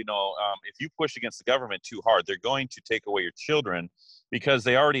 Hey, well, if you push against the government too hard, they're going to take away your children because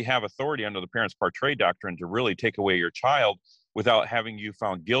they already have authority under the parents par tre doctrine to really take away your child without having you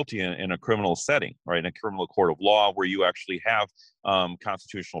found guilty in a criminal setting, right? In a criminal court of law where you actually have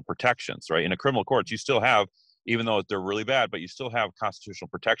constitutional protections, right? In a criminal court, you still have, even though they're really bad, but you still have constitutional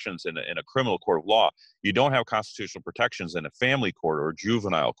protections in a criminal court of law. You don't have constitutional protections in a family court or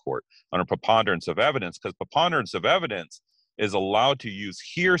juvenile court under preponderance of evidence, because preponderance of evidence is allowed to use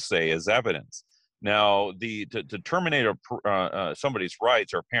hearsay as evidence. Now, to terminate somebody's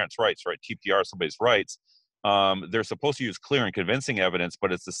rights or a parent's rights, right? TPR somebody's rights. They're supposed to use clear and convincing evidence,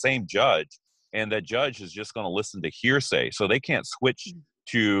 but it's the same judge, and that judge is just going to listen to hearsay. So they can't switch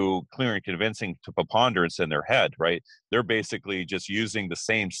too clear and convincing to preponderance in their head, right? They're basically just using the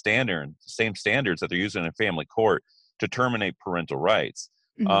same standards that they're using in family court to terminate parental rights.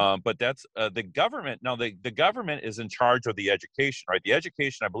 But that's the government. Now, the government is in charge of the education, right? The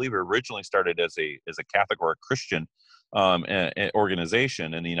education, I believe, originally started as a Catholic or a Christian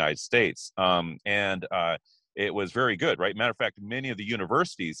organization in the United States, and it was very good, right? Matter of fact, many of the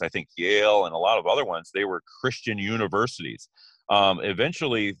universities, I think Yale and a lot of other ones, they were Christian universities.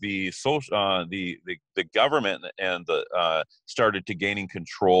 Eventually, the government and the started to gaining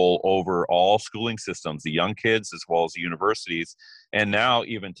control over all schooling systems, the young kids as well as the universities, and now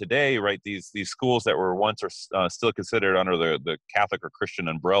even today, right? These schools that were once are still considered under the Catholic or Christian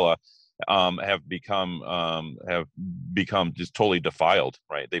umbrella have become just totally defiled,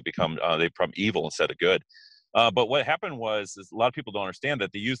 right? They become evil instead of good. But what happened is a lot of people don't understand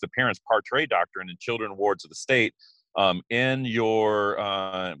that they use the parents par tre doctrine in children wards of the state. They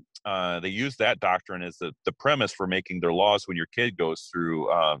use that doctrine as the premise for making their laws when your kid goes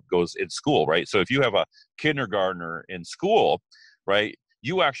in school, right? So if you have a kindergartner in school, right,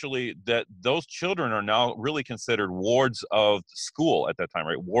 you actually, that those children are now really considered wards of the school at that time,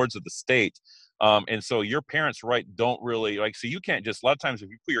 right? Wards of the state. And so your parents, right, don't really so you can't just, a lot of times if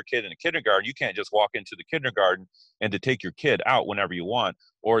you put your kid in a kindergarten, you can't just walk into the kindergarten and to take your kid out whenever you want,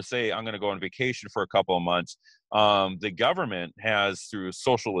 or say, I'm going to go on vacation for a couple of months. The government has, through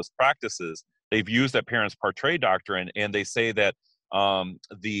socialist practices, they've used that parents par tre doctrine, and they say that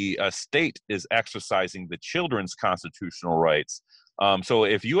the state is exercising the children's constitutional rights. So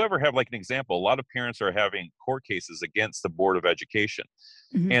if you ever have, like an example, a lot of parents are having court cases against the Board of Education,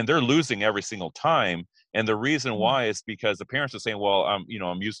 and they're losing every single time. And the reason why is because the parents are saying, well, I'm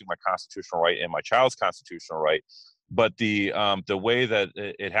using my constitutional right and my child's constitutional right. But the way that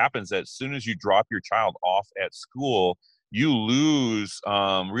it happens, that as soon as you drop your child off at school, you lose,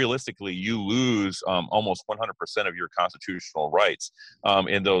 realistically, almost 100% of your constitutional rights.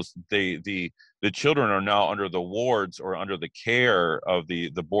 And the children are now under the wards or under the care of the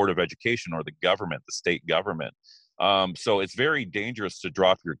Board of Education or the government, the state government. So it's very dangerous to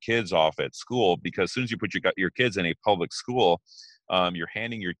drop your kids off at school, because as soon as you put your kids in a public school, you're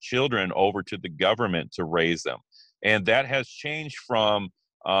handing your children over to the government to raise them. And that has changed from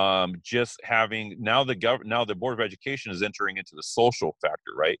just having, now the Board of Education is entering into the social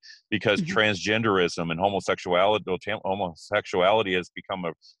factor, right? Because transgenderism and homosexuality has become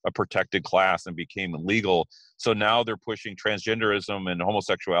a protected class and became legal. So now they're pushing transgenderism and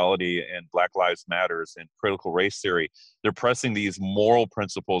homosexuality and Black Lives Matters and critical race theory. They're pressing these moral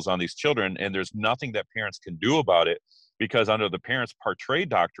principles on these children, and there's nothing that parents can do about it, because under the parents par tre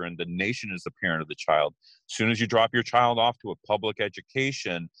doctrine, the nation is the parent of the child. As soon as you drop your child off to a public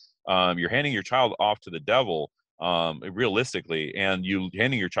education, you're handing your child off to the devil, realistically, and you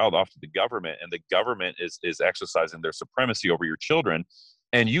handing your child off to the government, and the government is exercising their supremacy over your children.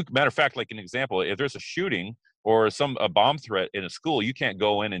 And matter of fact, like an example, if there's a shooting or a bomb threat in a school, you can't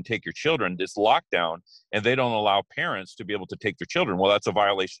go in and take your children. It's lockdown, and they don't allow parents to be able to take their children. Well, that's a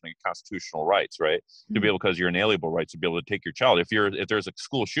violation of constitutional rights, right? To be able, because you're inalienable rights, to be able to take your child. If there's a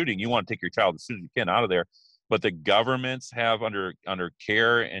school shooting, you want to take your child as soon as you can out of there. But the governments have under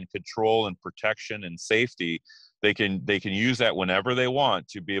care and control and protection and safety, they can use that whenever they want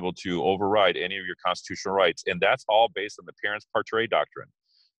to be able to override any of your constitutional rights. And that's all based on the parents par tre doctrine.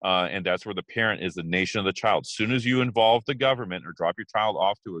 And that's where the parent is the nation of the child. As soon as you involve the government or drop your child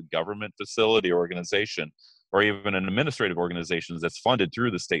off to a government facility or organization, or even an administrative organization that's funded through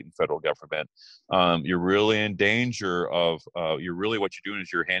the state and federal government, you're really in danger of, what you're doing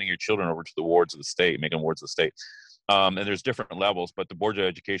is you're handing your children over to the wards of the state, making them wards of the state. And there's different levels, but the Board of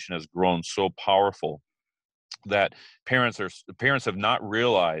Education has grown so powerful that parents have not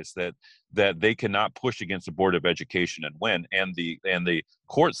realized that they cannot push against the Board of Education and win. And the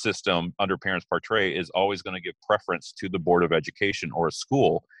court system under parents par tre is always going to give preference to the Board of Education or a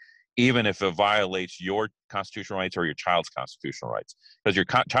school, even if it violates your constitutional rights or your child's constitutional rights. Because your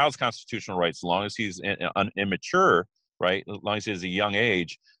child's constitutional rights, as long as he's immature, right, as long as he's a young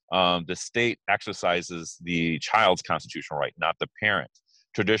age, the state exercises the child's constitutional right, not the parent.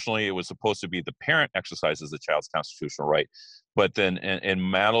 Traditionally, it was supposed to be the parent exercises the child's constitutional right. But then in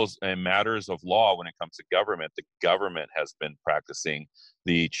matters of law, when it comes to government, the government has been practicing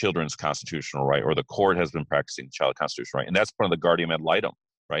the children's constitutional right, or the court has been practicing the child's constitutional right. And that's part of the guardian ad litem,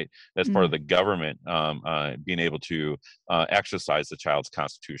 right? That's part of the government being able to exercise the child's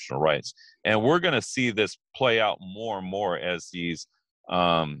constitutional rights. And we're going to see this play out more and more as these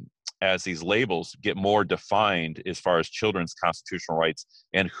labels get more defined as far as children's constitutional rights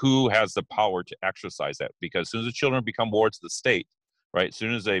and who has the power to exercise that. Because as soon as the children become wards of the state, right? As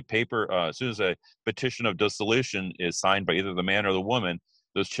soon as a petition of dissolution is signed by either the man or the woman,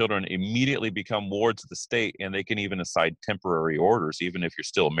 those children immediately become wards of the state, and they can even assign temporary orders, even if you're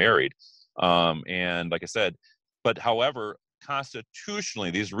still married. And like I said, but however,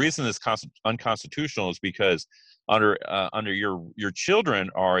 constitutionally, these reason it's unconstitutional is because under your children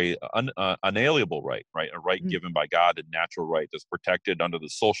are a unalienable right, a right given by God, a natural right that's protected under the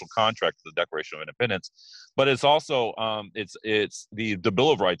social contract of the Declaration of Independence. But it's also it's the Bill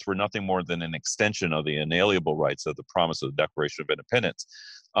of Rights were nothing more than an extension of the inalienable rights of the promise of the Declaration of Independence.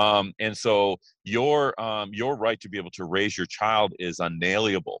 And so your right to be able to raise your child is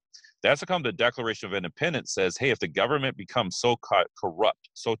unalienable. That's how the Declaration of Independence says, hey, if the government becomes so corrupt,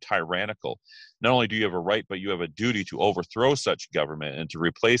 so tyrannical, not only do you have a right, but you have a duty to overthrow such government and to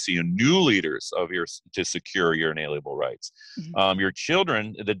replace new leaders to secure your inalienable rights. Mm-hmm. Your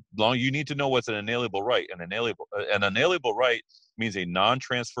children, you need to know what's an inalienable right. An inalienable right means a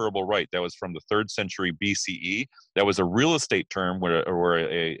non-transferable right. That was from the 3rd century BCE. That was a real estate term where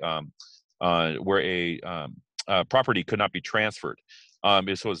a property could not be transferred. So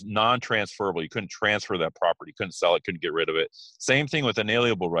it was non-transferable. You couldn't transfer that property, couldn't sell it, couldn't get rid of it. Same thing with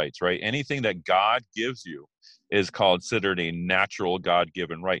inalienable rights, right? Anything that God gives you is considered a natural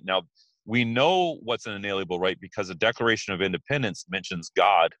God-given right. Now, we know what's an inalienable right because the Declaration of Independence mentions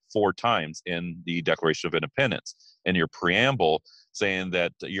God 4 times in the Declaration of Independence. In your preamble, saying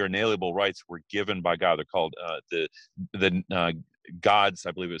that your inalienable rights were given by God. They're called God's,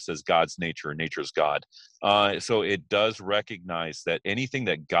 I believe it says God's nature, nature's God. So it does recognize that anything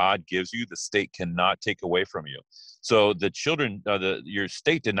that God gives you, the state cannot take away from you. So the children, your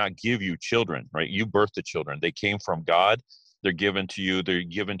state did not give you children, right? You birthed the children. They came from God. They're given to you. They're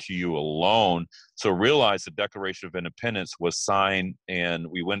given to you alone. So realize the Declaration of Independence was signed, and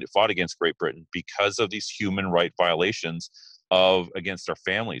we fought against Great Britain because of these human right violations against our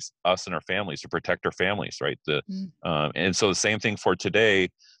families, us and our families, to protect our families, right? And so the same thing for today.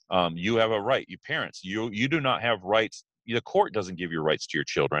 You have a right. You parents, you do not have rights. The court doesn't give you rights to your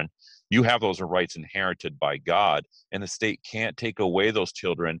children. You have those rights inherited by God, and the state can't take away those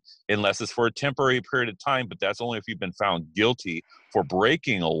children unless it's for a temporary period of time. But that's only if you've been found guilty for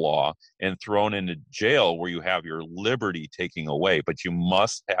breaking a law and thrown into jail, where you have your liberty taken away. But you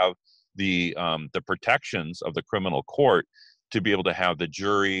must have the protections of the criminal court to be able to have the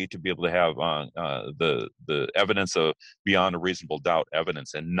jury, to be able to have the evidence of beyond a reasonable doubt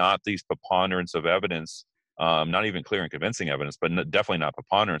evidence, and not these preponderance of evidence, not even clear and convincing evidence, but definitely not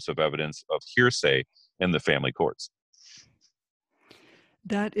preponderance of evidence of hearsay in the family courts.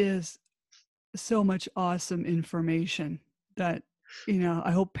 That is so much awesome information that,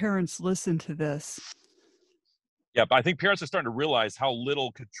 I hope parents listen to this. Yeah, but I think parents are starting to realize how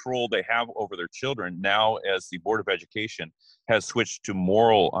little control they have over their children now, as the Board of Education has switched to a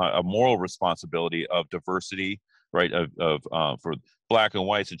moral responsibility of diversity, right? For Black and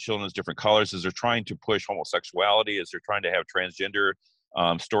whites and children's different colors, as they're trying to push homosexuality, as they're trying to have transgender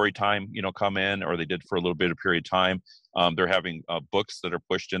story time, come in, or they did for a little bit of period of time. They're having books that are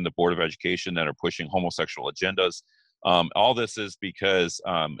pushed in the Board of Education that are pushing homosexual agendas. All this is because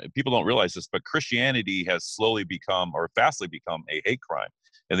people don't realize this, but Christianity has fastly become a hate crime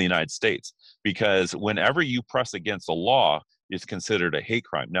in the United States, because whenever you press against a law, it's considered a hate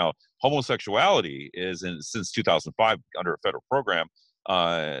crime. Now, homosexuality is since 2005 under a federal program,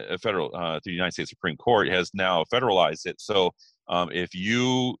 the United States Supreme Court has now federalized it. So if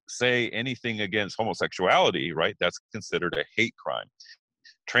you say anything against homosexuality, right, that's considered a hate crime.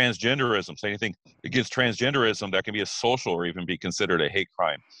 Transgenderism, say anything against transgenderism, that can be a social or even be considered a hate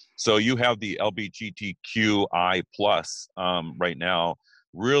crime. So you have the LGBTQI plus right now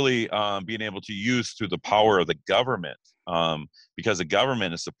really being able to use through the power of the government, because the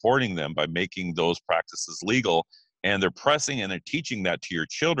government is supporting them by making those practices legal, and they're pressing and they're teaching that to your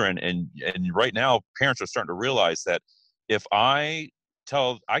children. And right now parents are starting to realize that if I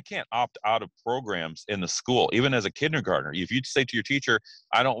can't opt out of programs in the school, even as a kindergartner. If you say to your teacher,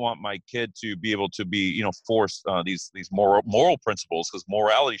 I don't want my kid to be able to be, forced these moral principles, because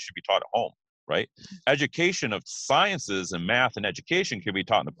morality should be taught at home, right? Education of sciences and math and education can be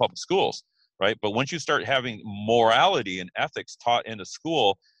taught in the public schools, right? But once you start having morality and ethics taught in a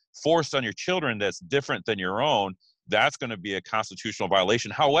school, forced on your children, that's different than your own, that's going to be a constitutional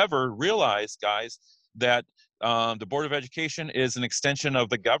violation. However, realize, guys, that the Board of Education is an extension of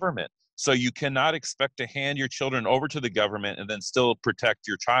the government. So you cannot expect to hand your children over to the government and then still protect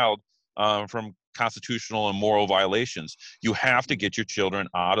your child from constitutional and moral violations. You have to get your children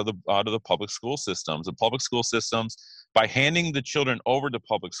out of the public school systems. The public school systems, by handing the children over to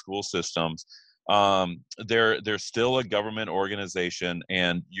public school systems, they're still a government organization,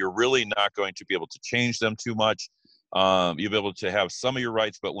 and you're really not going to be able to change them too much. You'll be able to have some of your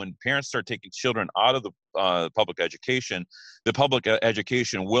rights, but when parents start taking children out of the public education, the public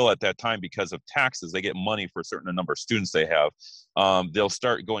education will, at that time, because of taxes, they get money for a certain number of students they have. They'll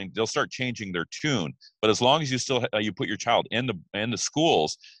start changing their tune. But as long as you still you put your child in the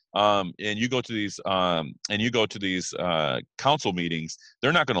schools, and you go to these council meetings,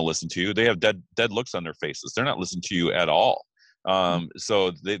 they're not going to listen to you. They have dead looks on their faces. They're not listening to you at all.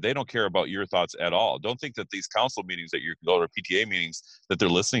 So they don't care about your thoughts at all. Don't think that these council meetings that you can go to, PTA meetings, that they're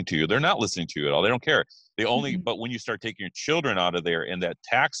listening to you. They're not listening to you at all. They don't care. They only, but when you start taking your children out of there, and that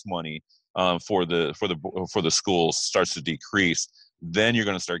tax money for the schools starts to decrease, then you're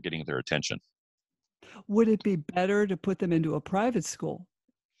going to start getting their attention. Would it be better to put them into a private school?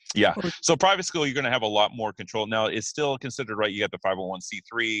 Yeah. So private school, you're going to have a lot more control. Now, it's still considered, right, you got the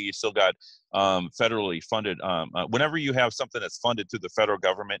 501c3, you still got federally funded. Whenever you have something that's funded through the federal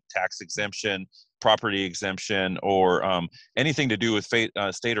government, tax exemption, property exemption, or anything to do with state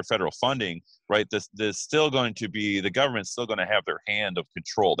or federal funding, right, there's still going to be, the government's still going to have their hand of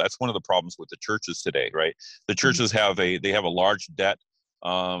control. That's one of the problems with the churches today, right? The churches have a large debt.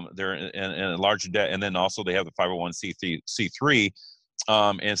 They're in a large debt, and then also they have the 501c3.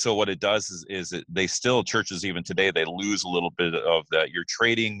 And so what it does is that they still, churches even today, they lose a little bit of that. You're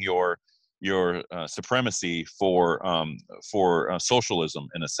trading your supremacy for socialism,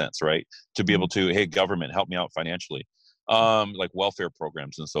 in a sense, right? To be able to, hey, government, help me out financially, like welfare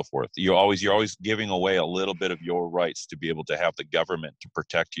programs and so forth. You're always giving away a little bit of your rights to be able to have the government to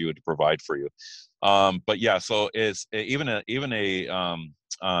protect you and to provide for you. But yeah, so it's even a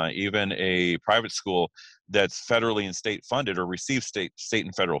private school that's federally and state funded, or receives state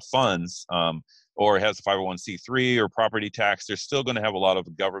and federal funds, or has a 501c3 or property tax, they're still going to have a lot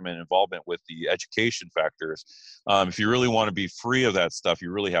of government involvement with the education factors. If you really want to be free of that stuff,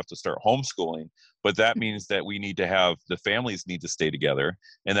 you really have to start homeschooling. But that means that the families need to stay together,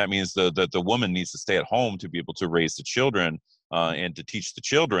 and that means the woman needs to stay at home to be able to raise the children. And to teach the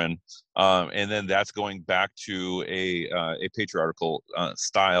children, and then that's going back to a patriarchal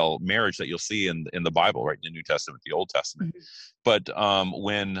style marriage that you'll see in the Bible, right, in the New Testament, the Old Testament. But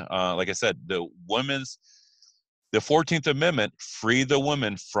when, like I said, the 14th Amendment freed the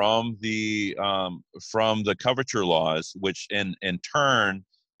women from the coverture laws, which in turn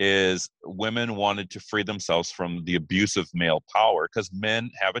is women wanted to free themselves from the abuse of male power, because men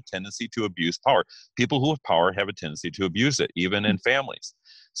have a tendency to abuse power. People who have power have a tendency to abuse it, even in families.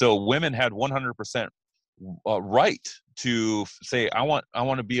 So women had 100% right to say, I want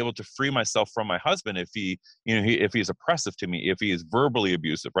to be able to free myself from my husband if he's oppressive to me, if he is verbally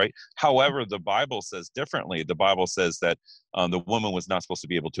abusive, right? However, the Bible says differently. The Bible says that the woman was not supposed to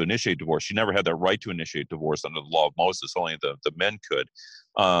be able to initiate divorce. She never had that right to initiate divorce under the law of Moses. Only the men could.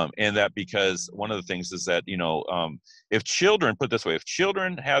 And that because one of the things is that, if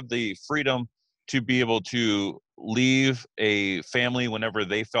children had the freedom to be able to leave a family whenever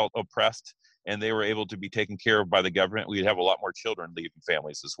they felt oppressed, and they were able to be taken care of by the government, we'd have a lot more children leaving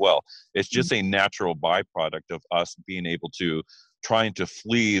families as well. It's just a natural byproduct of us being able to trying to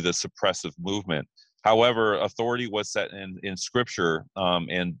flee the suppressive movement. However, authority was set in Scripture,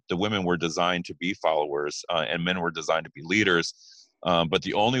 and the women were designed to be followers, and men were designed to be leaders. But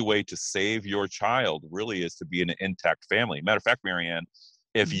the only way to save your child really is to be in an intact family. Matter of fact, Marianne,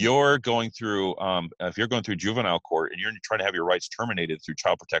 if you're going through juvenile court and you're trying to have your rights terminated through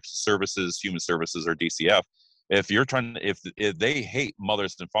Child Protection Services, Human Services, or DCF, if they hate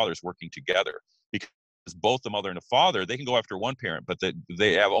mothers and fathers working together, because both the mother and the father, they can go after one parent, but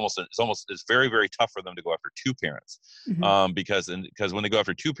they have it's very, very tough for them to go after two parents, because when they go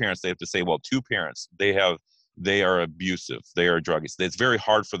after two parents, they have to say, well, two parents, they are abusive, they are druggies. It's very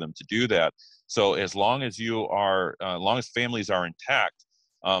hard for them to do that. So as long as families are intact,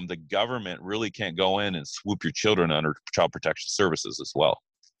 the government really can't go in and swoop your children under Child Protection Services as well.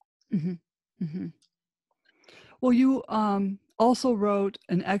 Well, you also wrote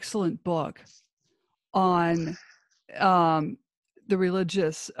an excellent book on the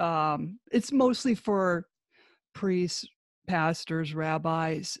religious. It's mostly for priests, pastors,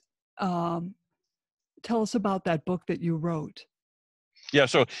 rabbis. Tell us about that book that you wrote. Yeah.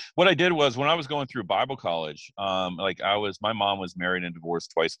 So what I did was, when I was going through Bible college, my mom was married and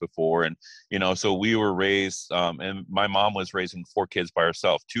divorced twice before. And, so we were raised, and my mom was raising 4 kids by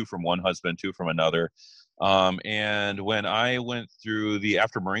herself, 2 from one husband, 2 from another. And when I went through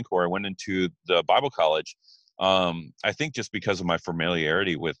after Marine Corps, I went into the Bible college. I think just because of my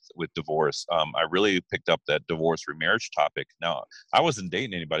familiarity with divorce, I really picked up that divorce remarriage topic. Now, I wasn't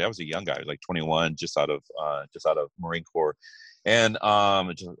dating anybody. I was a young guy, like 21, just out of Marine Corps, and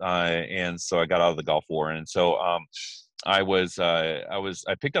so I got out of the Gulf War, and so I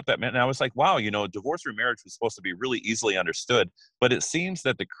picked up that man, and I was like, wow, divorce remarriage was supposed to be really easily understood, but it seems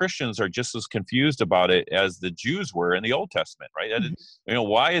that the Christians are just as confused about it as the Jews were in the Old Testament, right? Mhm.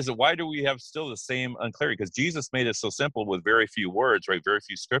 Why do we have still the same unclarity? Because Jesus made it so simple with very few words, right? Very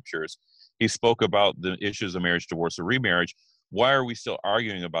few scriptures. He spoke about the issues of marriage, divorce, or remarriage. Why are we still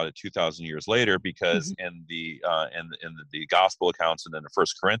arguing about it 2,000 years later? Because Mhm. in the gospel accounts and in the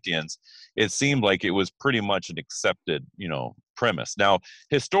First Corinthians, it seemed like it was pretty much an accepted, premise. Now,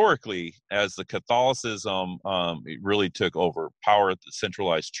 historically, as the Catholicism it really took over power at the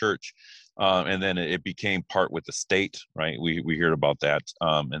centralized church, and then it became part with the state, right? We heard about that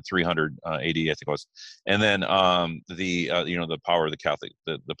in 300 AD, I think it was, and then the power of the Catholic,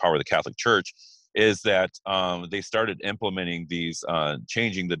 the power of the Catholic Church is that they started implementing these,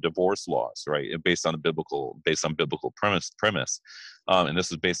 changing the divorce laws, right, based on biblical premise, and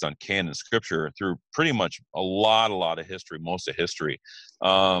this is based on canon scripture through pretty much a lot of history, most of history,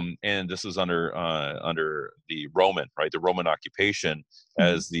 and this was under the Roman occupation, Mhm.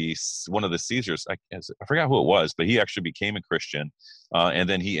 as one of the Caesars. I forgot who it was, but he actually became a Christian, and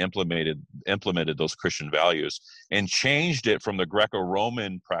then he implemented those Christian values and changed it from the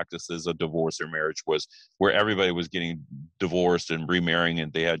Greco-Roman practices of divorce or marriage, was where everybody was getting divorced and remarrying,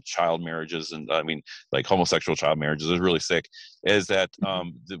 and they had child marriages, and I mean, like homosexual child marriages. It was really sick. Is that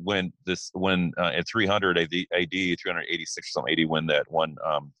Mhm. when at 300 AD, 386 or something, 80, when that one,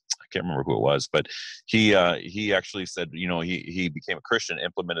 I can't remember who it was, but he actually said, he became a Christian,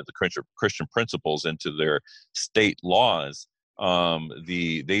 implemented the Christian principles into their state laws.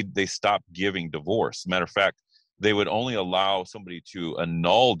 They stopped giving divorce. Matter of fact, they would only allow somebody to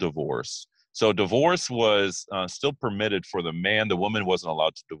annul divorce. So divorce was still permitted for the man. The woman wasn't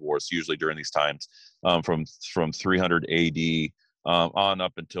allowed to divorce usually during these times, from 300 AD on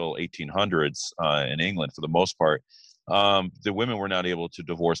up until 1800s in England for the most part. The women were not able to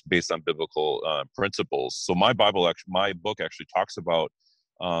divorce based on biblical principles. So my book actually talks about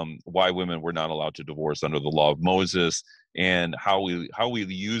why women were not allowed to divorce under the law of Moses, and how we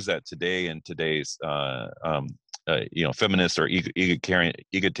use that today in today's feminist or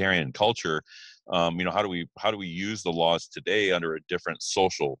egalitarian culture. How do we use the laws today under a different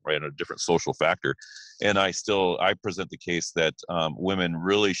social, right, a different social factor? And I present the case that women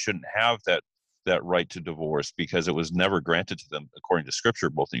really shouldn't have that right to divorce, because it was never granted to them according to scripture,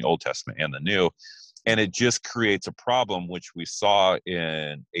 both in the Old Testament and the New. And it just creates a problem, which we saw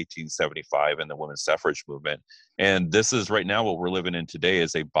in 1875 in the women's suffrage movement. And this is right now what we're living in today,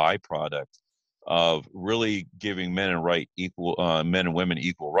 is a byproduct of really giving men and women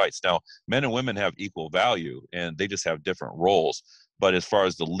equal rights. Now, men and women have equal value, and they just have different roles. But as far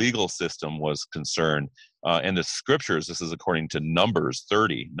as the legal system was concerned, in the scriptures, this is according to Numbers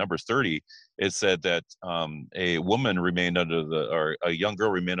 30. Numbers 30, it said that a woman remained or a young girl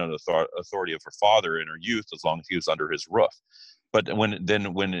remained under the authority of her father in her youth, as long as he was under his roof. But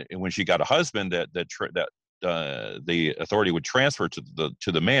when she got a husband, that the authority would transfer to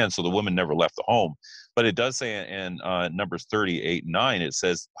the man, so the woman never left the home. But it does say in Numbers 38:9, it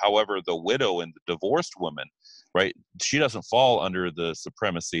says, however, the widow and the divorced woman, right, she doesn't fall under the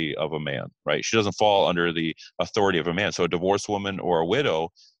supremacy of a man, right? She doesn't fall under the authority of a man. So a divorced woman or a widow,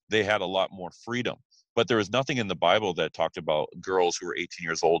 they had a lot more freedom. But there was nothing in the Bible that talked about girls who were 18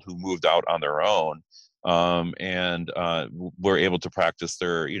 years old who moved out on their own, and were able to practice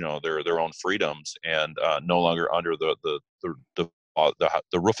their own freedoms, and no longer under the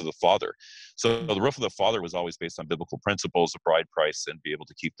roof of the father. So the roof of the father was always based on biblical principles, the bride price, and be able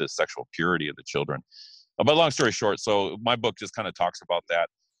to keep the sexual purity of the children. But long story short, so my book just kind of talks about that,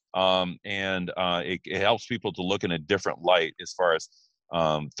 and it helps people to look in a different light as far as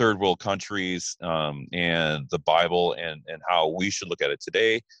third world countries, and the Bible, and how we should look at it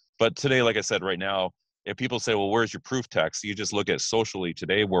today. But today, like I said, right now, if people say, well, where's your proof text? You just look at socially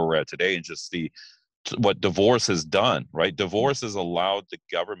today, where we're at today, and just see what divorce has done, right? Divorce has allowed the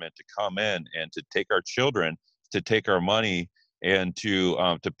government to come in and to take our children, to take our money, and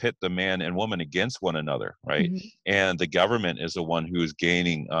to pit the man and woman against one another, right? Mhm. And the government is the one who is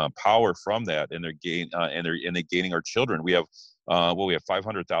gaining power from that, and they're gaining our children. We have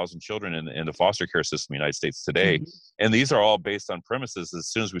 500,000 children in the foster care system in the United States today, Mhm. and these are all based on premises. As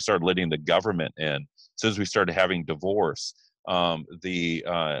soon as we started letting the government in, as soon as we started having divorce,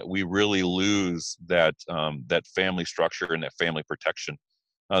 we really lose that family structure and that family protection.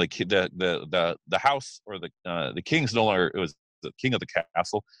 the house or the king's no longer, it was the king of the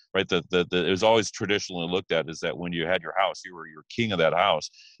castle, right? It was always traditionally looked at is that when you had your house, you were your king of that house,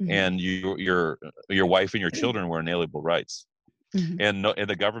 and your wife and your children were inalienable rights. And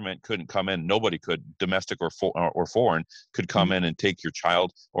the government couldn't come in. Nobody could, domestic or foreign, could come in and take your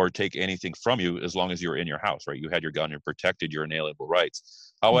child or take anything from you as long as you were in your house, right? You had your gun, you're protected, your inalienable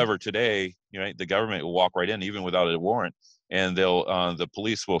rights. However, today, the government will walk right in, even without a warrant, and the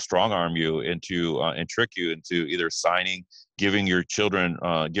police will strong arm you into and trick you into either signing, giving your children,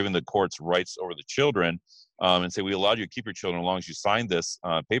 giving the courts rights over the children. And say, we allowed you to keep your children as long as you signed this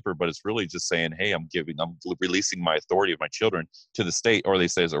paper, but it's really just saying, hey, I'm releasing my authority of my children to the state. Or they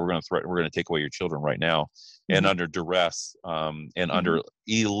say that we're going to take away your children right now, and under duress and under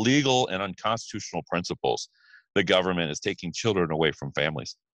illegal and unconstitutional principles, the government is taking children away from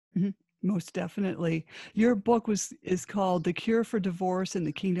families. Most definitely. Your book is called The Cure for Divorce in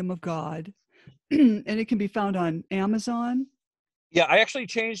the Kingdom of God, and it can be found on Amazon. Yeah, I actually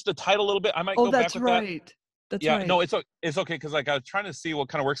changed the title a little bit. I might go back with that. That's right. No, it's okay, because I was trying to see what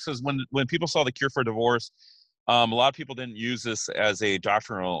kind of works, because when people saw The Cure for Divorce, a lot of people didn't use this as a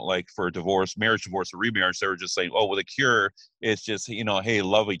doctrinal, like, for divorce, marriage, divorce, or remarriage. They were just saying, oh, well, the cure is just, hey,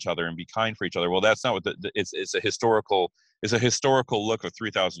 love each other and be kind for each other. Well, that's not what it's a historical look of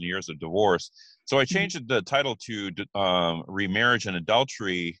 3,000 years of divorce. So I changed the title to remarriage and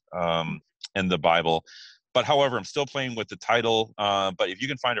adultery in the Bible. But however, I'm still playing with the title. But if you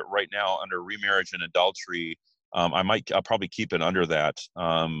can find it right now under remarriage and adultery, I'll probably keep it under that.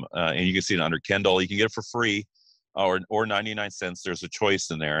 And you can see it under Kindle. You can get it for free, or 99 cents. There's a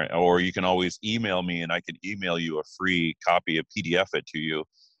choice in there. Or you can always email me, and I can email you a free copy, a PDF it to you.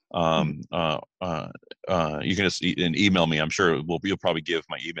 You can just email me. I'm sure you'll probably give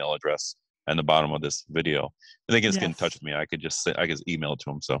my email address at the bottom of this video. And they can just get in touch with me. I could just email it to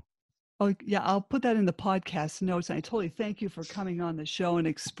them. So. Oh, yeah, I'll put that in the podcast notes. And I totally thank you for coming on the show and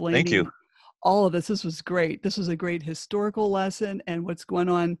explaining Thank you. all of this. This was great. This was a great historical lesson and what's going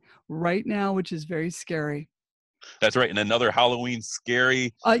on right now, which is very scary. That's right. And another Halloween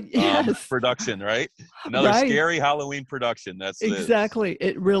scary production, right? Another scary Halloween production. That's exactly.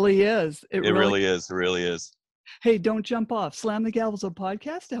 It really is. It really is. Hey, don't jump off. Slam the Gavels, a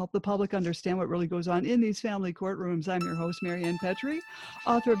podcast to help the public understand what really goes on in these family courtrooms. I'm your host, Marianne Petrie,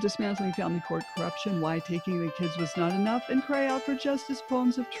 author of Dismantling Family Court Corruption, Why Taking the Kids Was Not Enough, and Cry Out for Justice,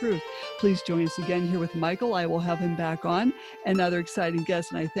 Poems of Truth. Please join us again here with Michael. I will have him back on, and other exciting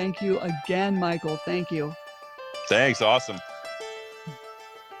guests. And I thank you again, Michael. Thank you. Thanks. Awesome.